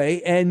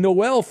Broadway. And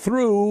Noel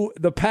threw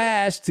the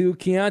pass to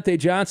Keontae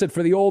Johnson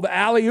for the old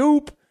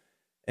alley-oop,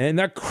 and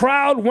the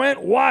crowd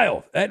went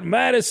wild at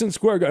Madison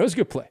Square Garden. It was a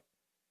good play.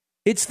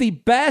 It's the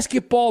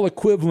basketball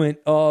equivalent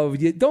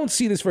of, you don't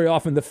see this very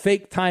often, the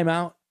fake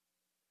timeout.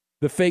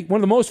 One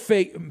of the most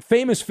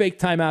famous fake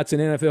timeouts in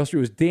NFL history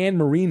was Dan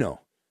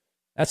Marino.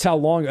 That's how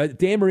long.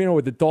 Dan Marino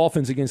with the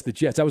Dolphins against the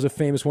Jets. That was a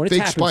famous one.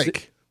 Fake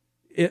spike.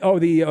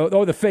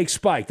 The fake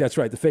spike. That's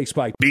right, the fake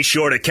spike. Be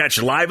sure to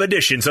catch live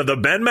editions of the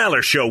Ben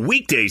Maller Show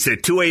weekdays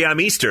at 2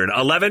 a.m. Eastern,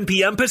 11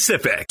 p.m.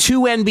 Pacific.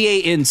 Two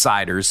NBA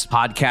insiders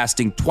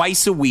podcasting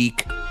twice a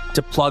week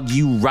to plug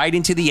you right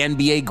into the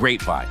NBA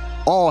grapevine.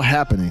 All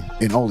happening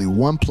in only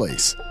one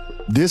place.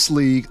 This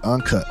League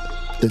Uncut,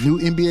 the new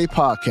NBA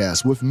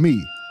podcast with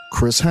me,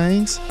 Chris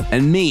Haynes,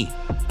 and me,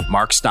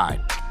 Mark Stein.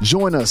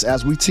 Join us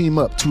as we team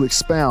up to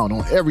expound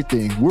on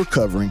everything we're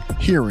covering,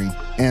 hearing,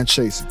 and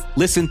chasing.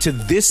 Listen to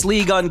This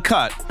League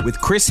Uncut with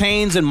Chris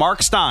Haynes and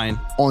Mark Stein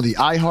on the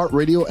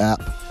iHeartRadio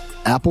app,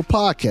 Apple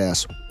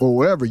Podcasts, or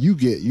wherever you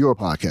get your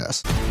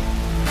podcasts.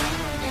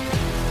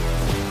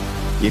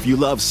 If you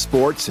love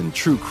sports and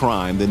true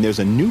crime, then there's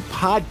a new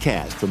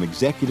podcast from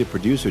executive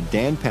producer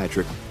Dan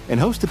Patrick and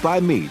hosted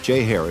by me,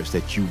 Jay Harris,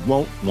 that you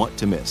won't want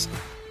to miss.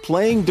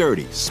 Playing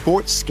Dirty: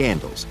 Sports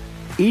Scandals.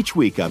 Each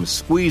week, I'm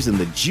squeezing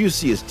the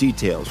juiciest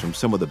details from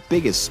some of the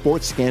biggest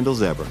sports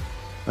scandals ever.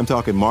 I'm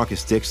talking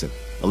Marcus Dixon,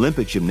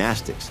 Olympic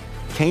gymnastics,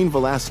 Cain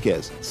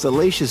Velasquez,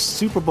 salacious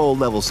Super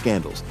Bowl-level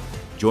scandals.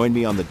 Join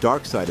me on the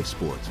dark side of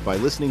sports by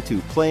listening to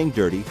Playing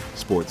Dirty: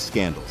 Sports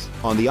Scandals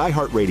on the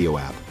iHeartRadio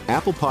app,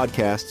 Apple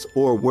Podcasts,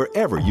 or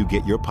wherever you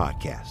get your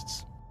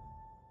podcasts.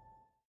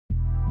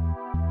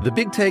 The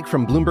Big Take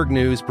from Bloomberg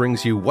News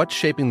brings you what's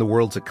shaping the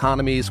world's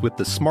economies with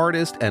the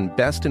smartest and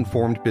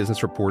best-informed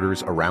business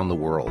reporters around the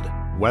world.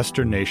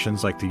 Western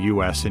nations like the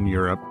U.S. and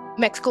Europe.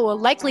 Mexico will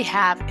likely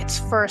have its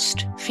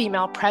first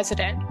female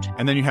president.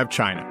 And then you have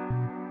China.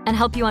 And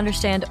help you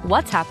understand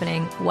what's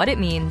happening, what it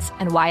means,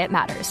 and why it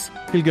matters.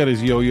 He'll get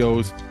his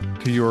yo-yos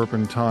to Europe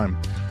in time.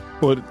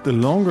 But the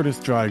longer this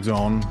drags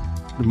on,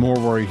 the more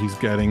worried he's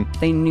getting.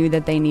 They knew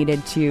that they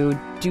needed to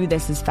do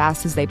this as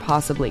fast as they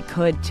possibly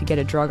could to get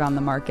a drug on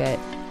the market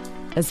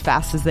as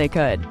fast as they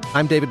could.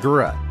 I'm David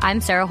Gura.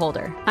 I'm Sarah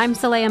Holder. I'm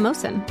Saleha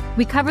Mohsen.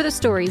 We cover the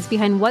stories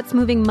behind what's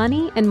moving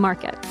money and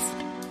markets.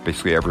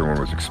 basically everyone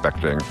was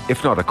expecting,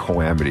 if not a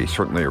calamity,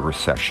 certainly a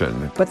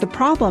recession. But the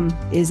problem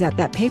is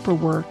that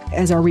paperwork,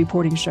 as our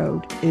reporting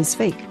showed, is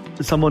fake.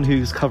 As someone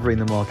who's covering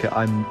the market,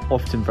 I'm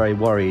often very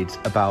worried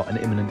about an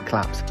imminent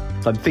collapse.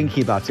 So I'm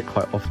thinking about it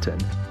quite often.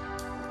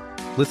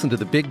 Listen to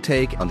The Big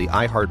Take on the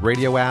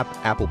iHeartRadio app,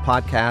 Apple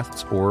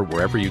Podcasts, or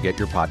wherever you get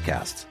your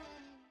podcasts.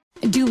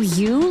 Do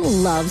you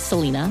love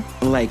Selena?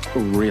 Like,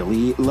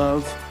 really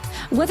love?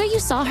 Whether you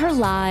saw her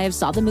live,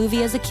 saw the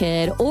movie as a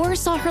kid, or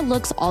saw her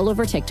looks all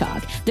over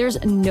TikTok,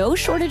 there's no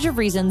shortage of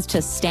reasons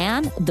to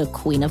stan the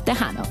Queen of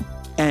Tejano.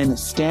 And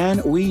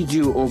Stan, we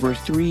do over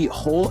 3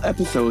 whole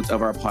episodes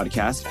of our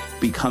podcast,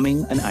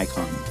 Becoming an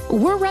Icon.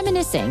 We're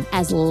reminiscing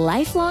as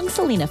lifelong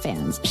Selena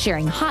fans,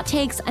 sharing hot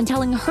takes and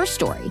telling her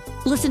story.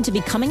 Listen to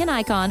Becoming an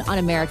Icon on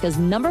America's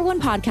 #1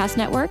 podcast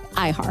network,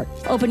 iHeart.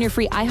 Open your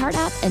free iHeart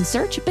app and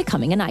search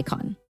Becoming an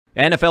Icon.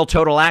 NFL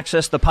Total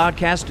Access, the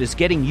podcast, is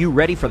getting you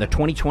ready for the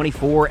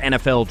 2024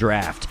 NFL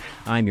Draft.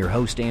 I'm your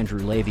host, Andrew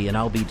Levy, and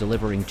I'll be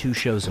delivering 2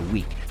 shows a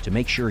week to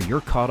make sure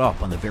you're caught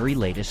up on the very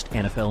latest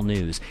NFL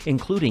news,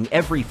 including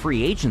every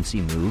free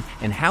agency move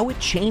and how it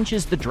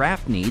changes the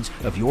draft needs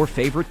of your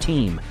favorite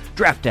team.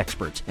 Draft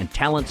experts and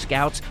talent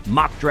scouts,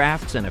 mock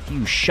drafts, and a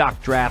few shock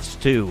drafts,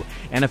 too.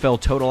 NFL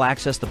Total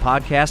Access, the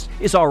podcast,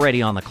 is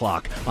already on the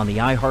clock on the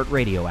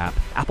iHeartRadio app,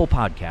 Apple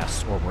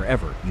Podcasts, or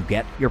wherever you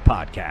get your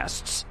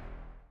podcasts.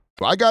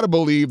 I got to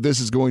believe this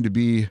is going to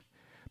be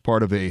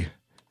part of a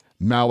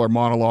Maller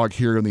monologue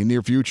here in the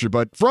near future.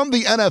 But from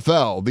the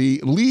NFL, the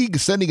league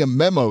sending a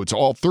memo to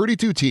all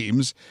 32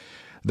 teams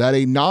that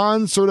a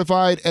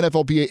non-certified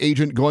NFLPA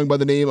agent going by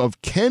the name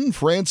of Ken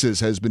Francis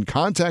has been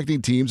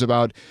contacting teams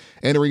about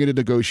entering into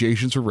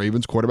negotiations for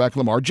Ravens quarterback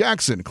Lamar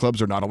Jackson.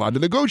 Clubs are not allowed to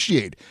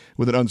negotiate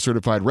with an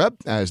uncertified rep,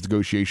 as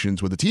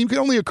negotiations with a team can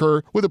only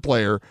occur with a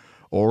player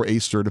or a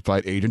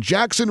certified agent.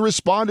 Jackson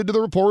responded to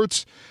the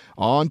reports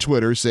on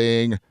Twitter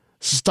saying,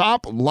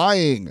 "Stop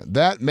lying.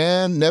 That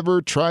man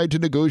never tried to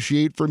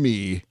negotiate for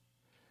me."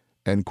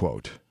 End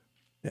quote.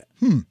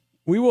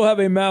 We will have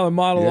a Maller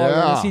monologue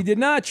on this. Yeah. He did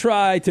not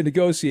try to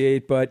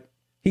negotiate, but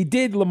he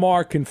did,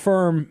 Lamar,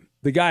 confirm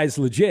the guy's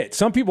legit.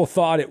 Some people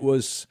thought it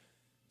was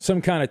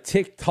some kind of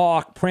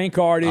TikTok prank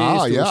artist.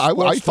 Ah, or yeah. I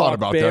sports thought talk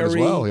about that as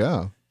Barry. well,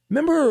 yeah.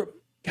 Remember,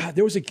 God,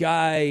 there was a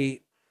guy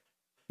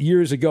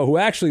years ago who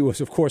actually was,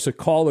 of course, a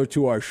caller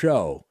to our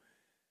show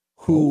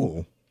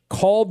who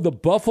called the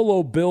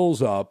Buffalo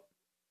Bills up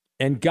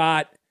and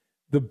got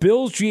the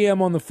Bills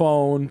GM on the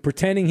phone,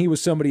 pretending he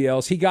was somebody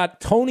else. He got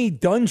Tony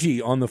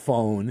Dungy on the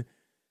phone.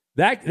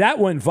 That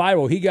went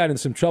viral. He got in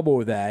some trouble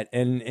with that,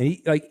 and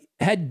he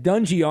had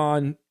Dungy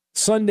on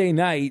Sunday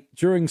night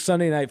during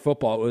Sunday Night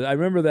Football. I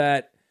remember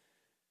that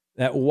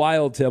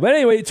wild tale. But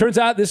anyway, it turns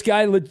out this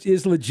guy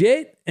is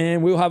legit,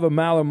 and we'll have a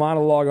Maller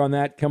monologue on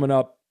that coming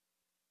up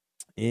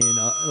in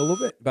a little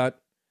bit, about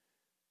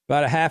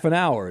a half an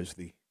hour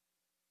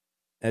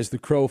as the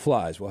crow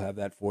flies. We'll have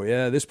that for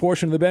you. This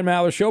portion of the Ben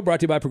Maller Show brought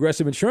to you by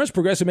Progressive Insurance.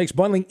 Progressive makes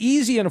bundling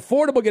easy and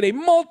affordable. Get a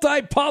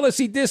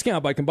multi-policy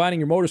discount by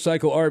combining your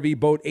motorcycle, RV,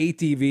 boat,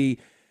 ATV,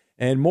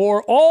 and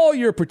more. All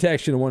your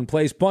protection in one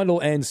place. Bundle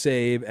and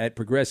save at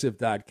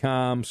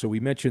Progressive.com. So we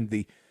mentioned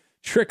the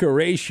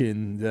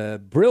trickeration,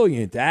 the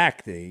brilliant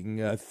acting,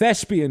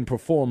 thespian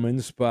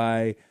performance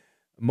by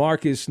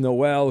Marcus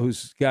Noel,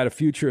 who's got a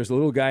future as a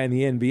little guy in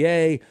the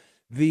NBA.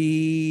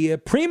 The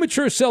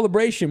premature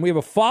celebration, we have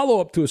a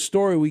follow-up to a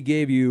story we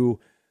gave you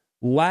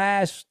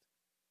last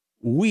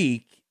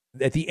week.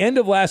 At the end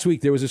of last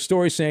week, there was a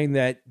story saying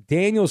that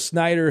Daniel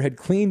Snyder had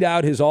cleaned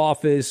out his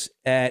office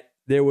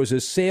there was a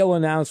sale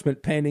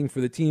announcement pending for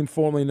the team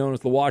formerly known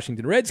as the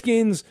Washington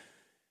Redskins.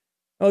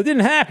 Well, it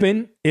didn't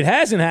happen. It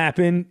hasn't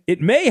happened.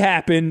 It may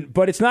happen,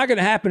 but it's not going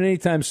to happen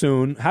anytime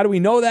soon. How do we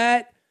know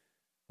that?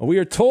 Well, we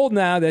are told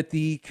now that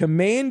the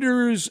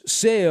Commanders'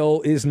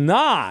 sale is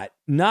not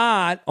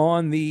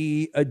on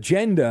the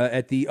agenda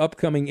at the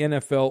upcoming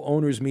NFL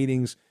owners'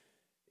 meetings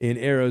in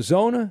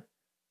Arizona.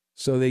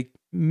 So they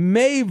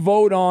may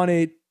vote on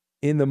it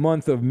in the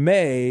month of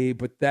May,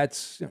 but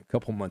that's a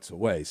couple months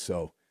away.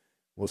 So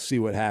we'll see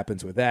what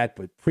happens with that.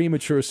 But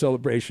premature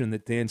celebration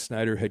that Dan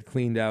Snyder had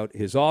cleaned out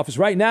his office.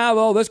 Right now,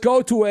 though, let's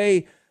go to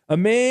a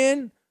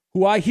man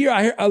who I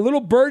hear a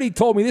little birdie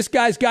told me this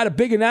guy's got a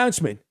big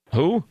announcement.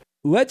 Who?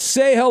 Let's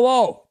say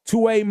hello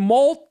to a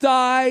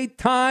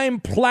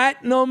multi-time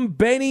platinum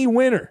Benny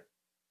winner.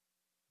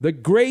 The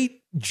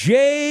great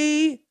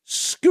Jay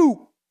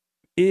Scoop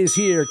is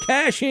here,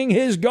 cashing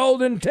his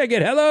golden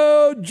ticket.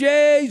 Hello,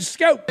 Jay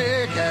Scoop.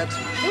 I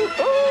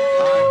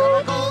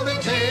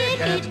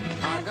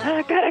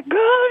got a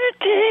golden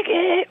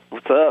ticket.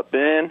 What's up,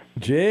 Ben?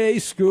 Jay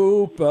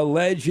Scoop, a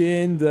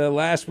legend.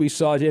 Last we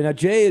saw Jay. Now,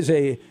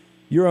 Jay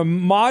you're a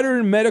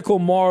modern medical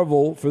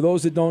marvel. For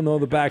those that don't know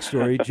the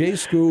backstory, Jay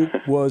Scoop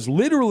you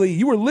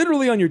were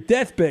literally on your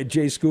deathbed,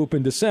 Jay Scoop,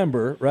 in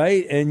December,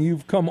 right? And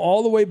you've come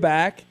all the way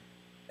back,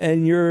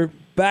 and you're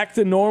back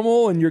to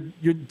normal, and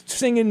you're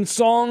singing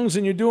songs,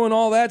 and you're doing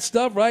all that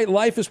stuff, right?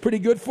 Life is pretty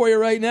good for you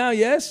right now,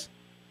 yes?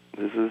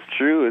 This is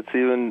true. It's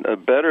even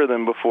better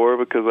than before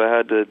because I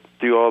had to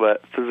do all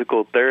that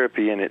physical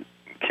therapy, and it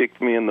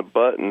kicked me in the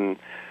butt and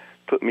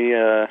put me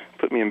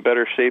in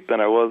better shape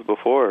than I was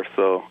before.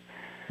 So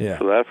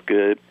that's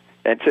good.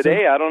 And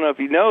today, I don't know if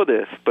you know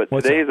this, but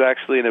today is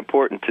actually an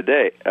important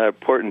day.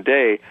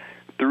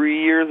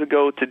 3 years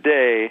ago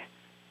today,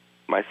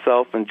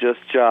 myself and Just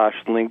Josh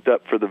linked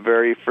up for the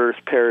very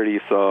first parody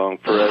song,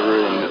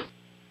 Forever in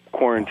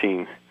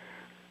Quarantine.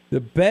 The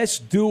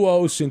best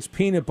duo since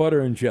Peanut Butter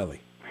and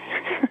Jelly.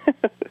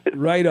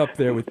 Right up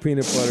there with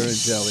Peanut Butter and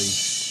Jelly.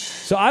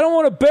 So I don't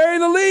want to bury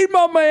the lead,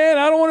 my man.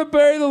 I don't want to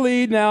bury the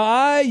lead.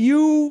 Now,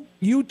 you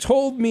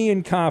told me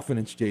in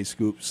confidence, Jay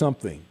Scoop,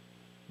 something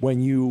when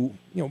you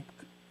a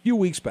few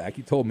weeks back,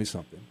 you told me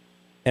something,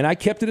 and I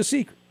kept it a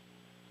secret.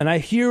 And I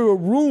hear a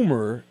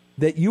rumor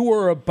that you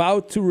are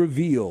about to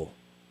reveal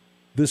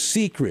the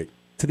secret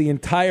to the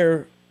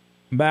entire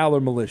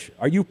Maller militia.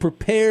 Are you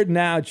prepared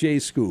now, Jay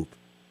Scoop,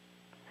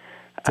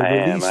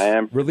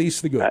 to release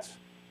the goods?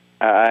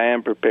 I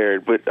am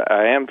prepared, but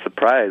I am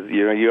surprised.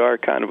 You are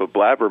kind of a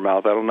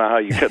blabbermouth. I don't know how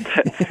you got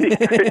that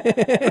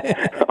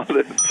secret all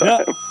this time.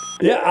 No,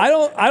 yeah,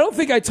 I don't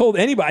think I told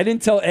anybody. I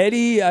didn't tell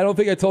Eddie. I don't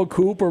think I told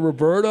Coop or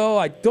Roberto.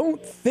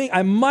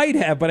 I might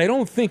have, but I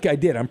don't think I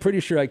did. I'm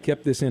pretty sure I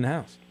kept this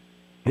in-house.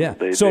 Yeah.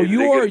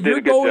 You're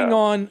going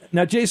on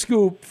now, Jay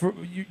Scoop.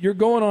 You're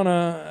going on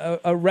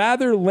a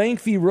rather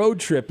lengthy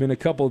road trip in a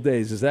couple of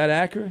days. Is that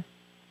accurate?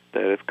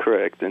 That is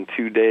correct. In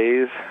 2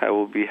 days, I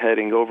will be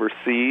heading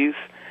overseas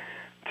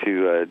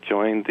to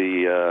join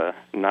the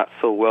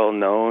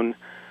not-so-well-known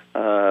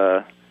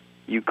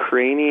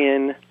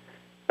Ukrainian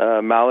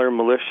Maller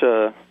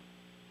militia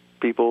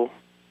people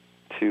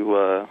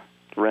to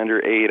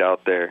render aid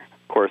out there.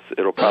 Of course,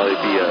 it'll probably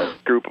be a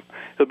group.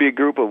 It'll be a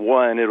group of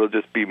one. It'll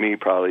just be me,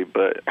 probably.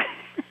 But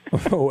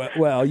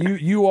well,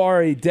 you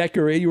are a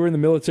decorator. You were in the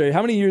military.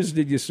 How many years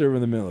did you serve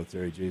in the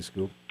military, Jay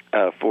Scoop?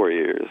 4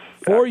 years.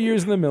 4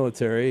 years in the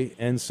military,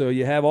 and so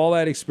you have all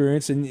that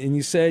experience, and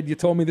you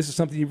told me this is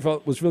something you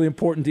felt was really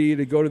important to you,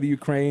 to go to the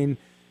Ukraine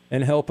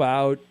and help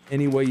out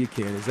any way you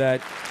can. Is that...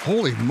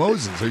 Holy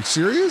Moses, are you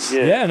serious?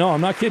 Yeah, no, I'm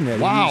not kidding,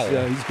 Eddie. Wow.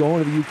 He's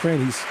going to the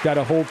Ukraine. He's got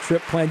a whole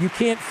trip planned. You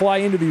can't fly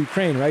into the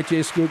Ukraine, right,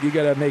 Jay Scoop? You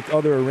got to make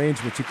other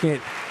arrangements. You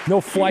can't... No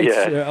flights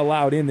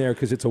allowed in there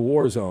because it's a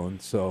war zone,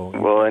 so...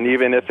 Well, and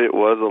even if it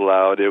was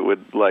allowed, it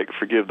would,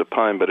 forgive the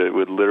pun, but it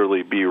would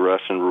literally be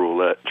Russian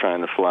roulette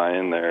trying to fly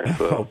in there.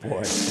 So. Oh, boy. All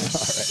right.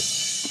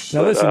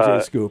 Now, listen, Jay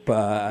Scoop,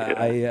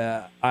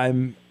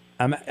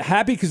 I'm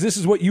happy because this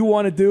is what you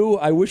want to do.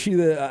 I wish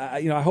you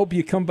I hope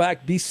you come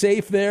back. Be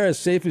safe there, as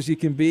safe as you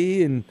can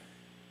be. And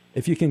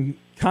if you can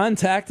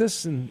contact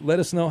us and let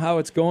us know how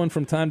it's going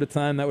from time to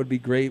time, that would be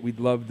great.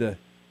 We'd love to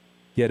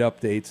get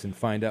updates and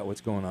find out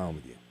what's going on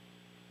with you.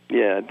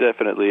 Yeah,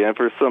 definitely. And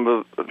for some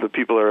of the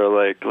people who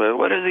are like, well,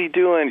 what is he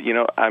doing?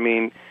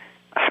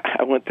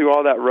 I went through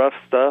all that rough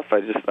stuff.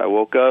 I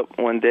woke up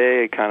one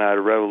day, kind of had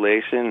a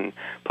revelation.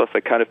 Plus, I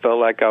kind of felt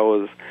like I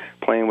was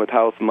playing with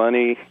house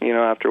money,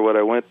 after what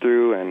I went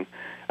through. And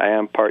I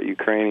am part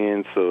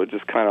Ukrainian, so it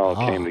just kind of all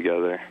came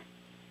together.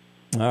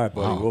 All right,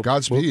 buddy. Wow.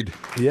 Godspeed.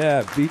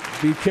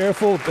 Be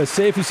careful, as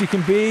safe as you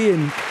can be,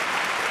 and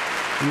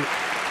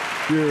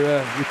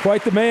you're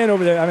quite the man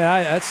over there. I mean,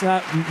 that's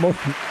not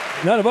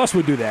none of us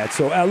would do that.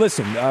 So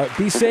listen,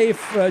 be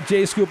safe,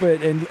 Jay Scoop,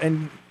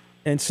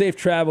 and safe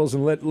travels,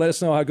 and let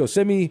us know how it goes.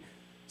 Send me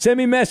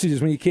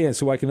messages when you can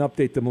so I can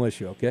update the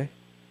militia, okay?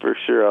 For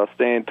sure. I'll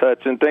stay in touch.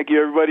 And thank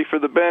you, everybody, for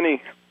the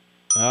Benny.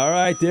 All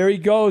right, there he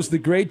goes, the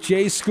great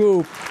Jay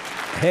Scoop,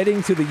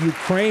 heading to the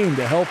Ukraine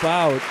to help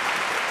out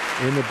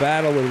in the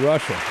battle with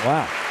Russia.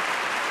 Wow.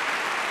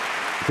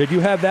 Did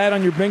you have that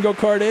on your bingo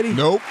card, Eddie?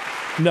 Nope.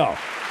 No.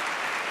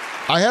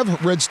 I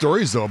have read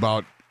stories, though,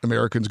 about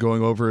Americans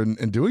going over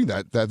and doing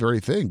that very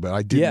thing, but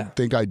I didn't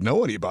think I'd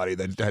know anybody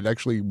that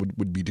actually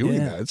would be doing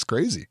that. It's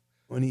crazy.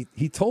 When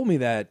he told me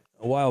that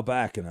a while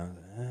back, and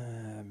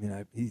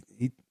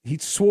he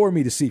swore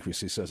me to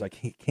secrecy, so I was like,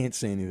 he can't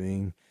say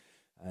anything,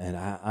 and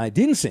I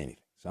didn't say anything.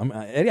 So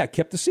Eddie, I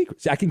kept the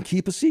secret. See, I can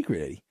keep a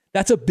secret, Eddie.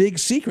 That's a big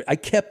secret. I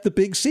kept the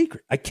big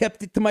secret. I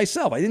kept it to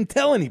myself. I didn't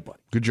tell anybody.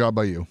 Good job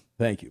by you.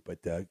 Thank you,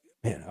 but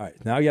man, all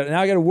right, now I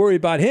got to worry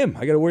about him.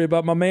 I got to worry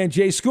about my man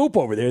Jay Scoop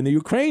over there in the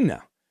Ukraine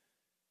now.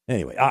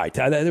 Anyway, all right,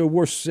 there are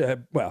worse.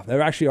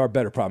 There actually are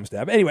better problems to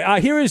have. Anyway,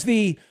 here's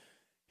the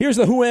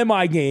Who Am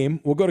I game.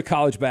 We'll go to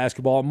college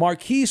basketball.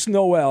 Marquise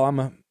Noel,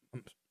 I'm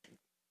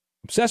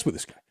obsessed with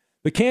this guy.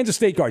 The Kansas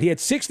State guard. He had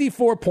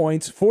 64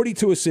 points,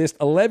 42 assists,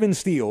 11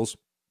 steals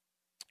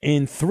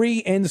in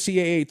 3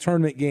 NCAA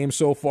tournament games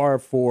so far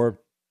for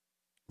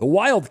the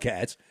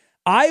Wildcats.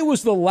 I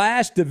was the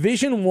last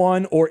Division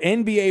I or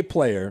NBA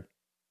player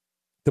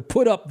to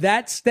put up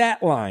that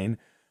stat line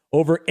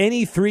over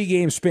any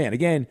 3-game span.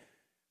 Again,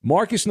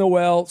 Marcus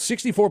Noel,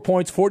 64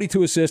 points,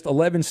 42 assists,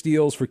 11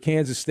 steals for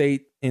Kansas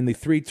State in the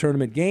 3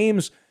 tournament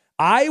games.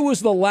 I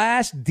was the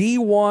last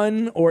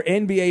D1 or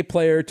NBA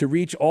player to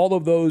reach all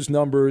of those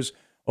numbers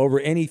over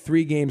any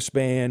 3-game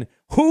span.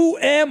 Who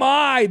am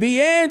I?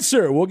 The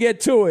answer. We'll get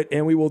to it,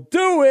 and we will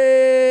do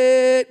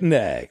it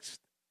next.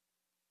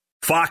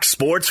 Fox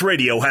Sports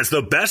Radio has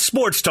the best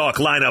sports talk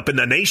lineup in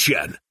the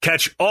nation.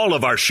 Catch all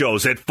of our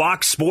shows at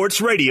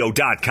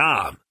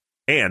foxsportsradio.com.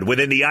 And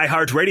within the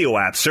iHeartRadio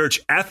app,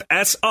 search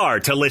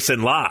FSR to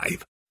listen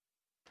live.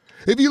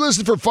 If you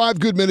listen for 5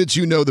 good minutes,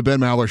 you know the Ben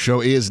Maller Show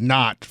is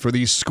not for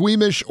the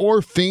squeamish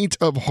or faint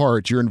of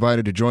heart. You're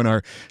invited to join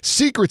our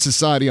secret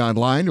society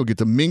online. You'll get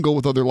to mingle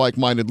with other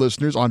like-minded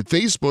listeners on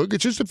Facebook.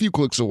 It's just a few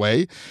clicks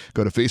away.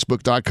 Go to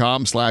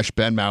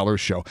facebook.com/Ben Maller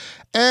Show.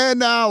 And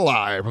now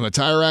live from the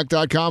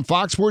TireRack.com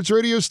Fox Sports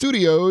Radio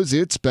studios,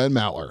 it's Ben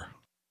Maller.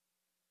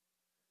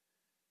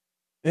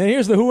 And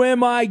here's the Who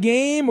Am I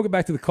game. We'll get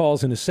back to the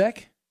calls in a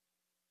sec.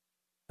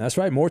 That's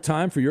right, more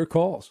time for your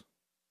calls.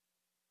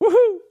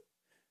 Woohoo!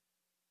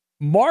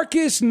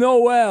 Marcus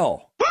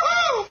Noel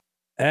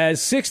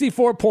has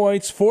 64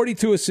 points,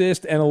 42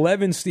 assists, and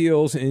 11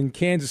 steals in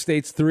Kansas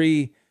State's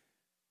 3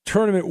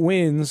 tournament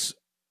wins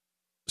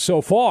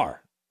so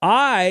far.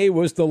 I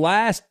was the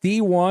last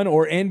D1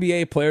 or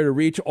NBA player to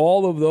reach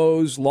all of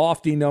those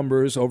lofty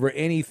numbers over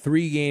any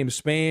 3-game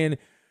span.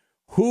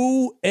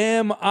 Who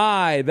am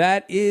I?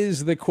 That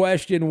is the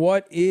question.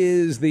 What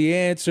is the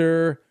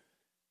answer?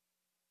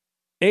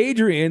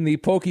 Adrian, the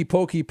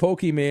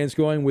Pokeyman's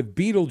going with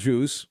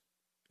Beetlejuice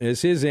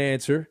is his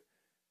answer.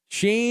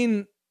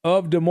 Shane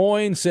of Des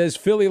Moines says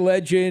Philly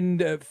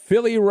legend,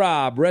 Philly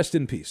Rob, rest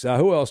in peace.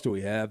 Who else do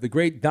we have? The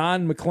great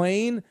Don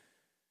McLean,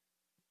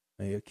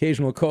 the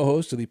occasional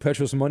co-host of the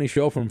Petros Money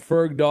Show from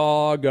Ferg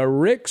Dog.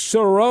 Rick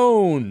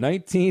Cerrone,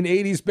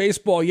 1980s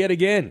baseball yet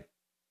again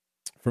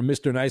from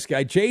Mr. Nice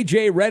Guy.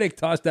 J.J. Reddick,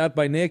 tossed out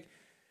by Nick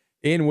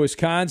in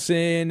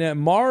Wisconsin.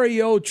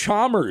 Mario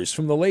Chalmers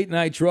from the Late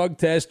Night Drug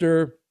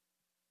Tester.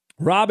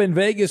 Robin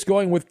Vegas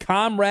going with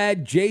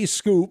Comrade J.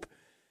 Scoop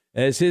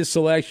as his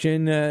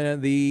selection.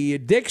 The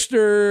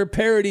Dickster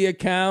parody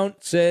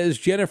account says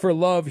Jennifer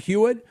Love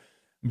Hewitt.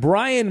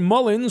 Brian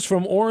Mullins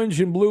from Orange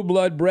and Blue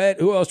Blood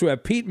Brett. Who else do we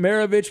have? Pete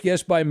Maravich,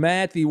 guessed by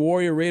Matt, the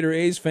Warrior Raider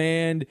A's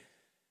fan.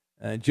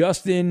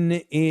 Justin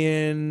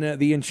in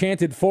the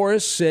Enchanted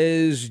Forest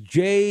says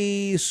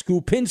Jay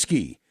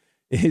Skupinski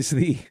is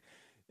the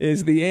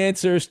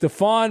answer.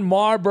 Stephon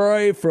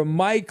Marbury from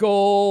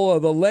Michael,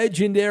 the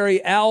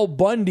legendary Al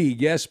Bundy,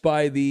 guessed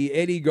by the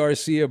Eddie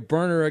Garcia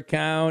burner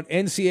account.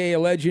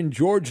 NCAA legend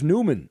George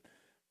Newman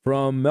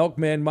from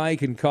Milkman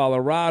Mike in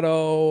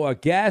Colorado.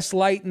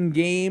 Gaslighting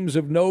Games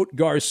of Note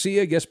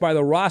Garcia, guessed by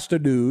the Rasta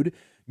Dude.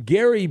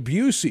 Gary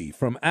Busey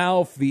from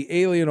Alf, the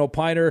Alien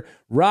Opiner.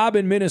 Rob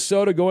in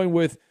Minnesota going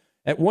with,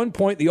 at one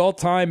point, the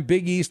all-time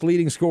Big East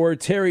leading scorer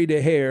Terry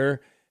DeHare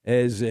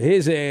as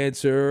his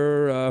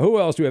answer. Who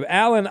else do we have?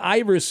 Allen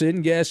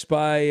Iverson, guessed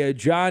by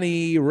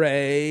Johnny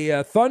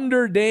Ray.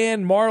 Thunder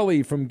Dan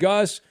Marley from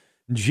Gus.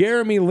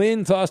 Jeremy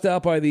Lin, tossed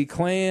out by the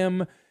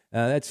Clam.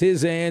 That's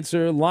his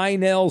answer.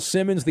 Lionel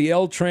Simmons, the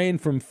L Train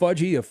from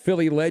Fudgy, a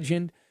Philly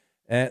legend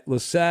at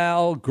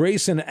LaSalle.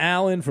 Grayson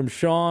Allen from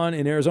Sean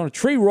in Arizona.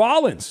 Tree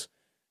Rollins,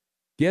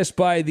 guessed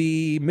by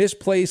the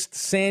misplaced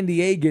San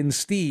Diegan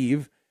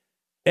Steve.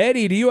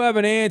 Eddie, do you have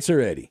an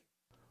answer, Eddie?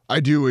 I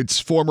do.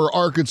 It's former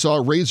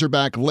Arkansas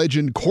Razorback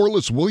legend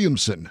Corliss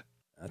Williamson.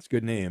 That's a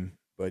good name,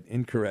 but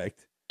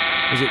incorrect.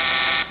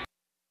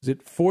 Is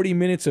it 40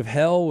 Minutes of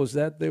Hell? Was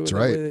that? That's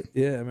right.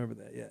 Yeah, I remember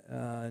that.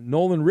 Yeah.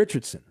 Nolan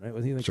Richardson, right?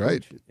 Was he? That's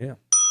right. Yeah.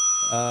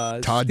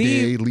 Todd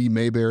Day, Lee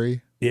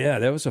Mayberry. Yeah,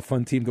 that was a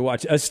fun team to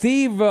watch.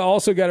 Steve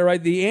also got it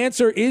right. The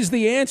answer is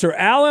the answer.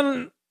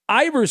 Allen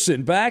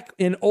Iverson back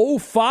in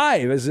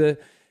 2005 as an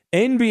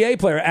NBA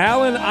player.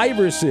 Allen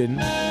Iverson.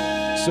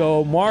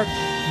 So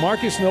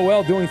Marcus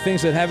Noel doing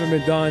things that haven't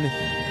been done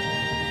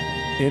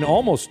in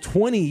almost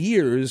 20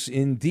 years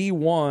in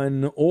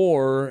D1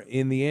 or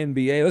in the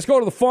NBA. Let's go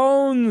to the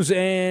phones,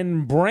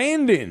 and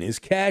Brandon is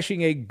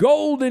cashing a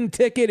golden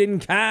ticket in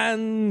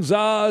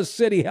Kansas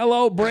City.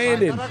 Hello,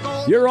 Brandon.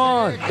 You're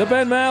on the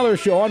Ben Maller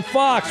Show on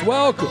Fox.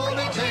 Welcome.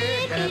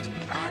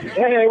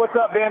 Hey, what's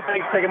up, Ben?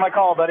 Thanks for taking my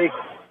call, buddy.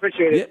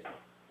 Appreciate it. Yeah.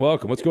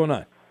 Welcome. What's going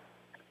on?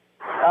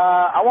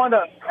 I wanted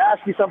to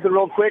ask you something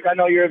real quick. I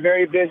know you're a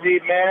very busy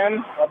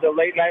man of the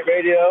late night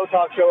radio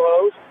talk show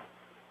host.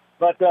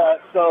 But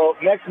so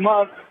next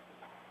month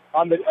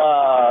on the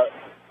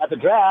at the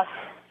draft,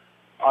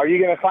 are you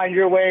going to find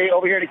your way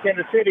over here to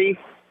Kansas City,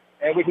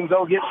 and we can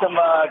go get some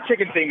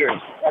chicken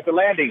fingers at the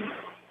landing?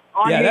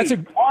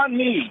 On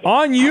me.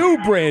 On you,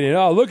 Brandon.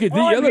 Oh, look at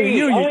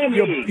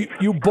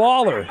you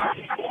baller.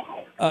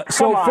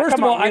 First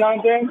of all,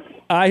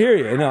 I hear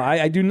you. No,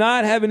 I do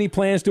not have any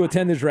plans to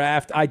attend the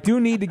draft. I do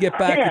need to get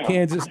back to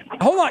Kansas.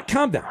 Hold on,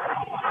 calm down.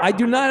 I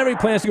do not have any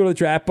plans to go to the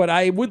draft, but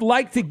I would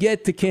like to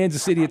get to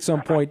Kansas City at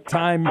some point.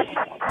 I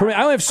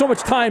don't have so much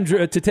time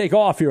to take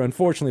off here,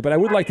 unfortunately, but I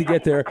would like to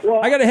get there.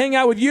 I got to hang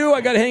out with you. I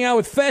got to hang out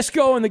with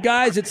Fesco and the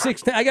guys at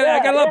 610. I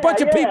got a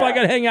bunch of people I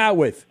got to hang out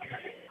with.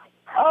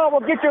 Oh,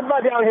 well, get your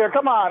butt down here.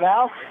 Come on,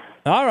 Al.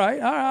 All right.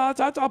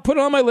 I'll put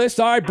it on my list.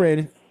 All right,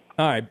 Brandon.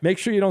 All right. Make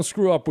sure you don't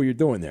screw up what you're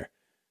doing there.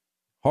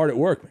 Hard at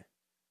work, man.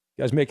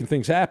 You guys making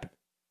things happen.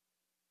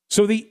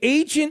 So the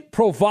agent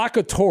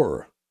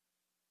provocateur.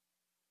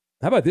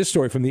 How about this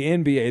story from the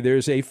NBA?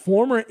 There's a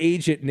former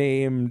agent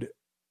named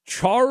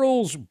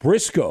Charles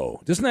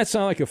Briscoe. Doesn't that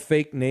sound like a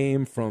fake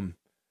name from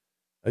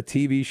a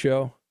TV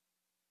show?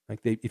 Like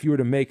if you were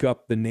to make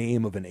up the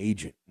name of an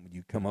agent, would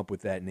you come up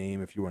with that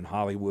name if you were in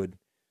Hollywood?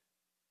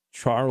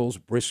 Charles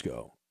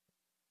Briscoe.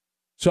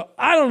 So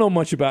I don't know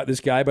much about this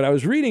guy, but I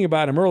was reading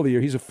about him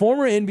earlier. He's a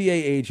former NBA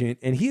agent,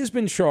 and he has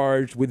been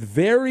charged with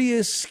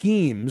various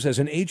schemes as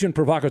an agent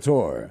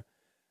provocateur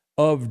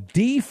of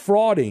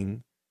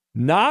defrauding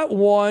not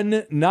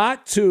one,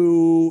 not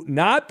two,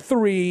 not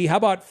three, how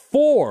about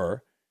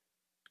 4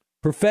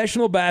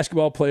 professional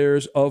basketball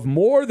players of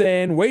more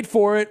than, wait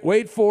for it,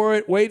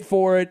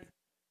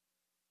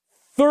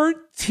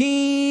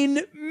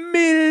 $13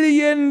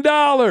 million.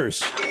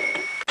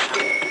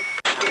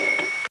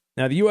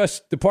 Now, the U.S.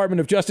 Department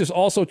of Justice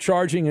also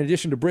charging, in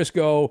addition to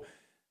Briscoe,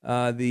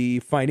 the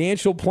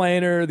financial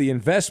planner, the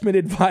investment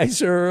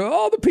advisor,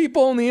 all the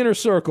people in the inner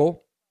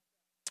circle,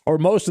 or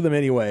most of them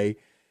anyway,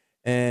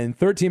 and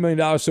 $13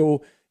 million.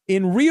 So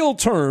in real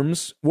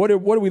terms, what are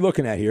we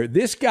looking at here?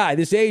 This guy,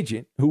 this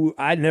agent, who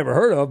I'd never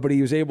heard of, but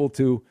he was able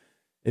to,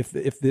 if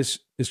this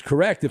is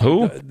correct, if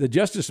the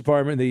Justice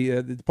Department,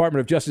 the Department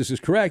of Justice is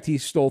correct, he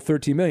stole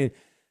 $13 million.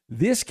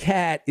 This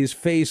cat is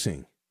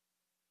facing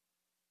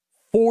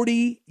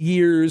 40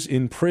 years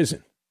in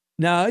prison.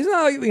 Now, he's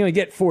not going to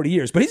get 40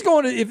 years, but he's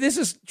going to, if this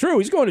is true,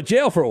 he's going to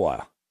jail for a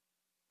while.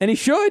 And he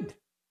should.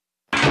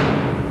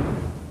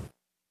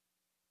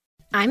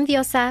 I'm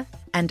Diosa.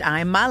 And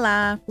I'm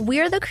Mala.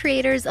 We're the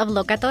creators of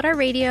Locatora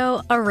Radio,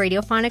 a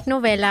radiophonic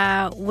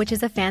novela, which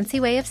is a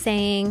fancy way of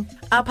saying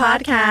a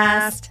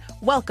podcast.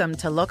 Welcome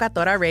to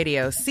Locatora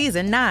Radio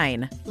Season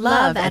 9.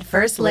 Love at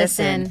First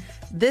Listen.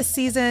 This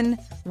season,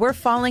 we're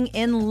falling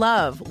in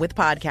love with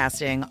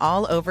podcasting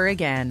all over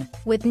again.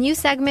 With new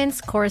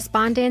segments,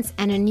 correspondence,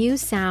 and a new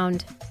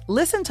sound.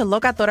 Listen to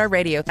Locatora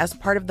Radio as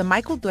part of the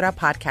My Cultura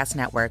Podcast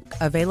Network.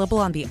 Available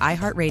on the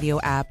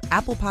iHeartRadio app,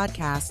 Apple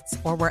Podcasts,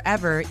 or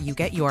wherever you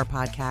get your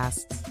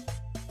podcasts.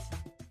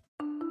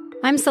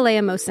 I'm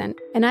Saleha Mohsen,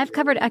 and I've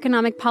covered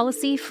economic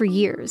policy for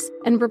years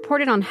and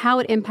reported on how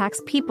it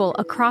impacts people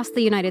across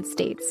the United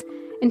States.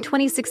 In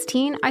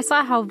 2016, I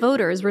saw how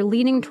voters were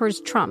leaning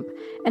towards Trump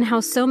and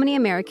how so many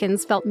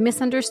Americans felt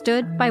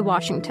misunderstood by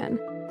Washington.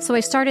 So I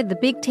started The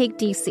Big Take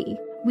DC.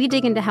 We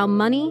dig into how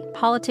money,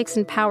 politics,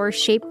 and power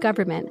shape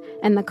government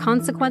and the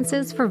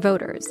consequences for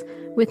voters.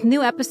 With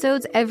new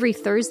episodes every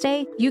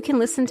Thursday, you can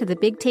listen to The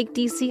Big Take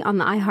DC on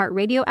the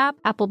iHeartRadio app,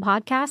 Apple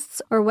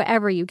Podcasts, or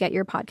wherever you get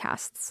your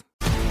podcasts.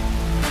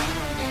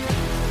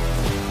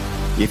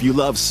 If you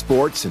love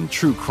sports and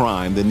true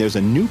crime, then there's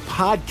a new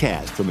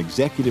podcast from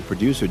executive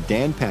producer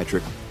Dan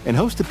Patrick and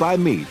hosted by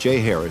me, Jay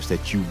Harris,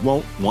 that you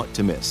won't want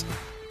to miss.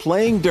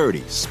 Playing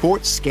Dirty: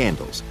 Sports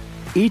Scandals.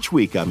 Each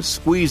week, I'm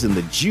squeezing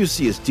the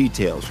juiciest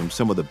details from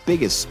some of the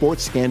biggest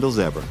sports scandals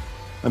ever.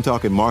 I'm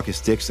talking Marcus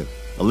Dixon,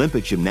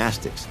 Olympic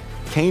gymnastics,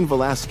 Cain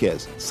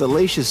Velasquez,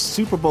 salacious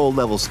Super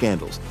Bowl-level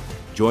scandals.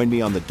 Join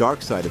me on the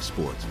dark side of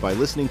sports by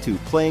listening to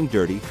Playing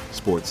Dirty: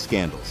 Sports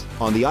Scandals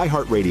on the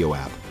iHeartRadio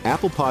app,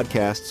 Apple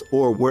Podcasts,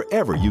 or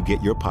wherever you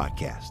get your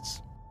podcasts.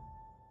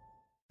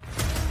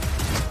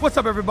 What's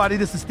up, everybody?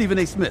 This is Stephen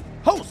A. Smith,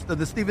 host of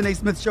the Stephen A.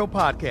 Smith Show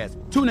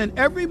podcast. Tune in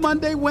every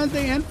Monday,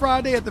 Wednesday, and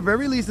Friday at the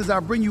very least as I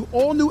bring you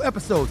all new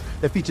episodes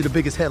that feature the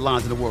biggest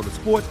headlines in the world of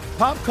sports,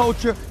 pop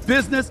culture,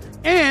 business,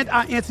 and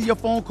I answer your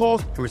phone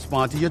calls and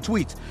respond to your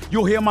tweets.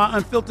 You'll hear my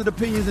unfiltered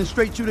opinions and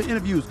straight-shooter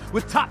interviews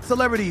with top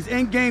celebrities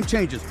and game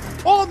changers.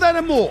 All that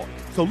and more.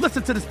 So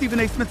listen to the Stephen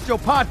A. Smith Show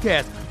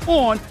podcast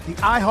on the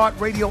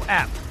iHeartRadio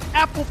app,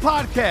 Apple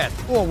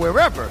Podcasts, or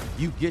wherever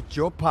you get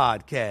your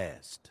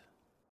podcasts.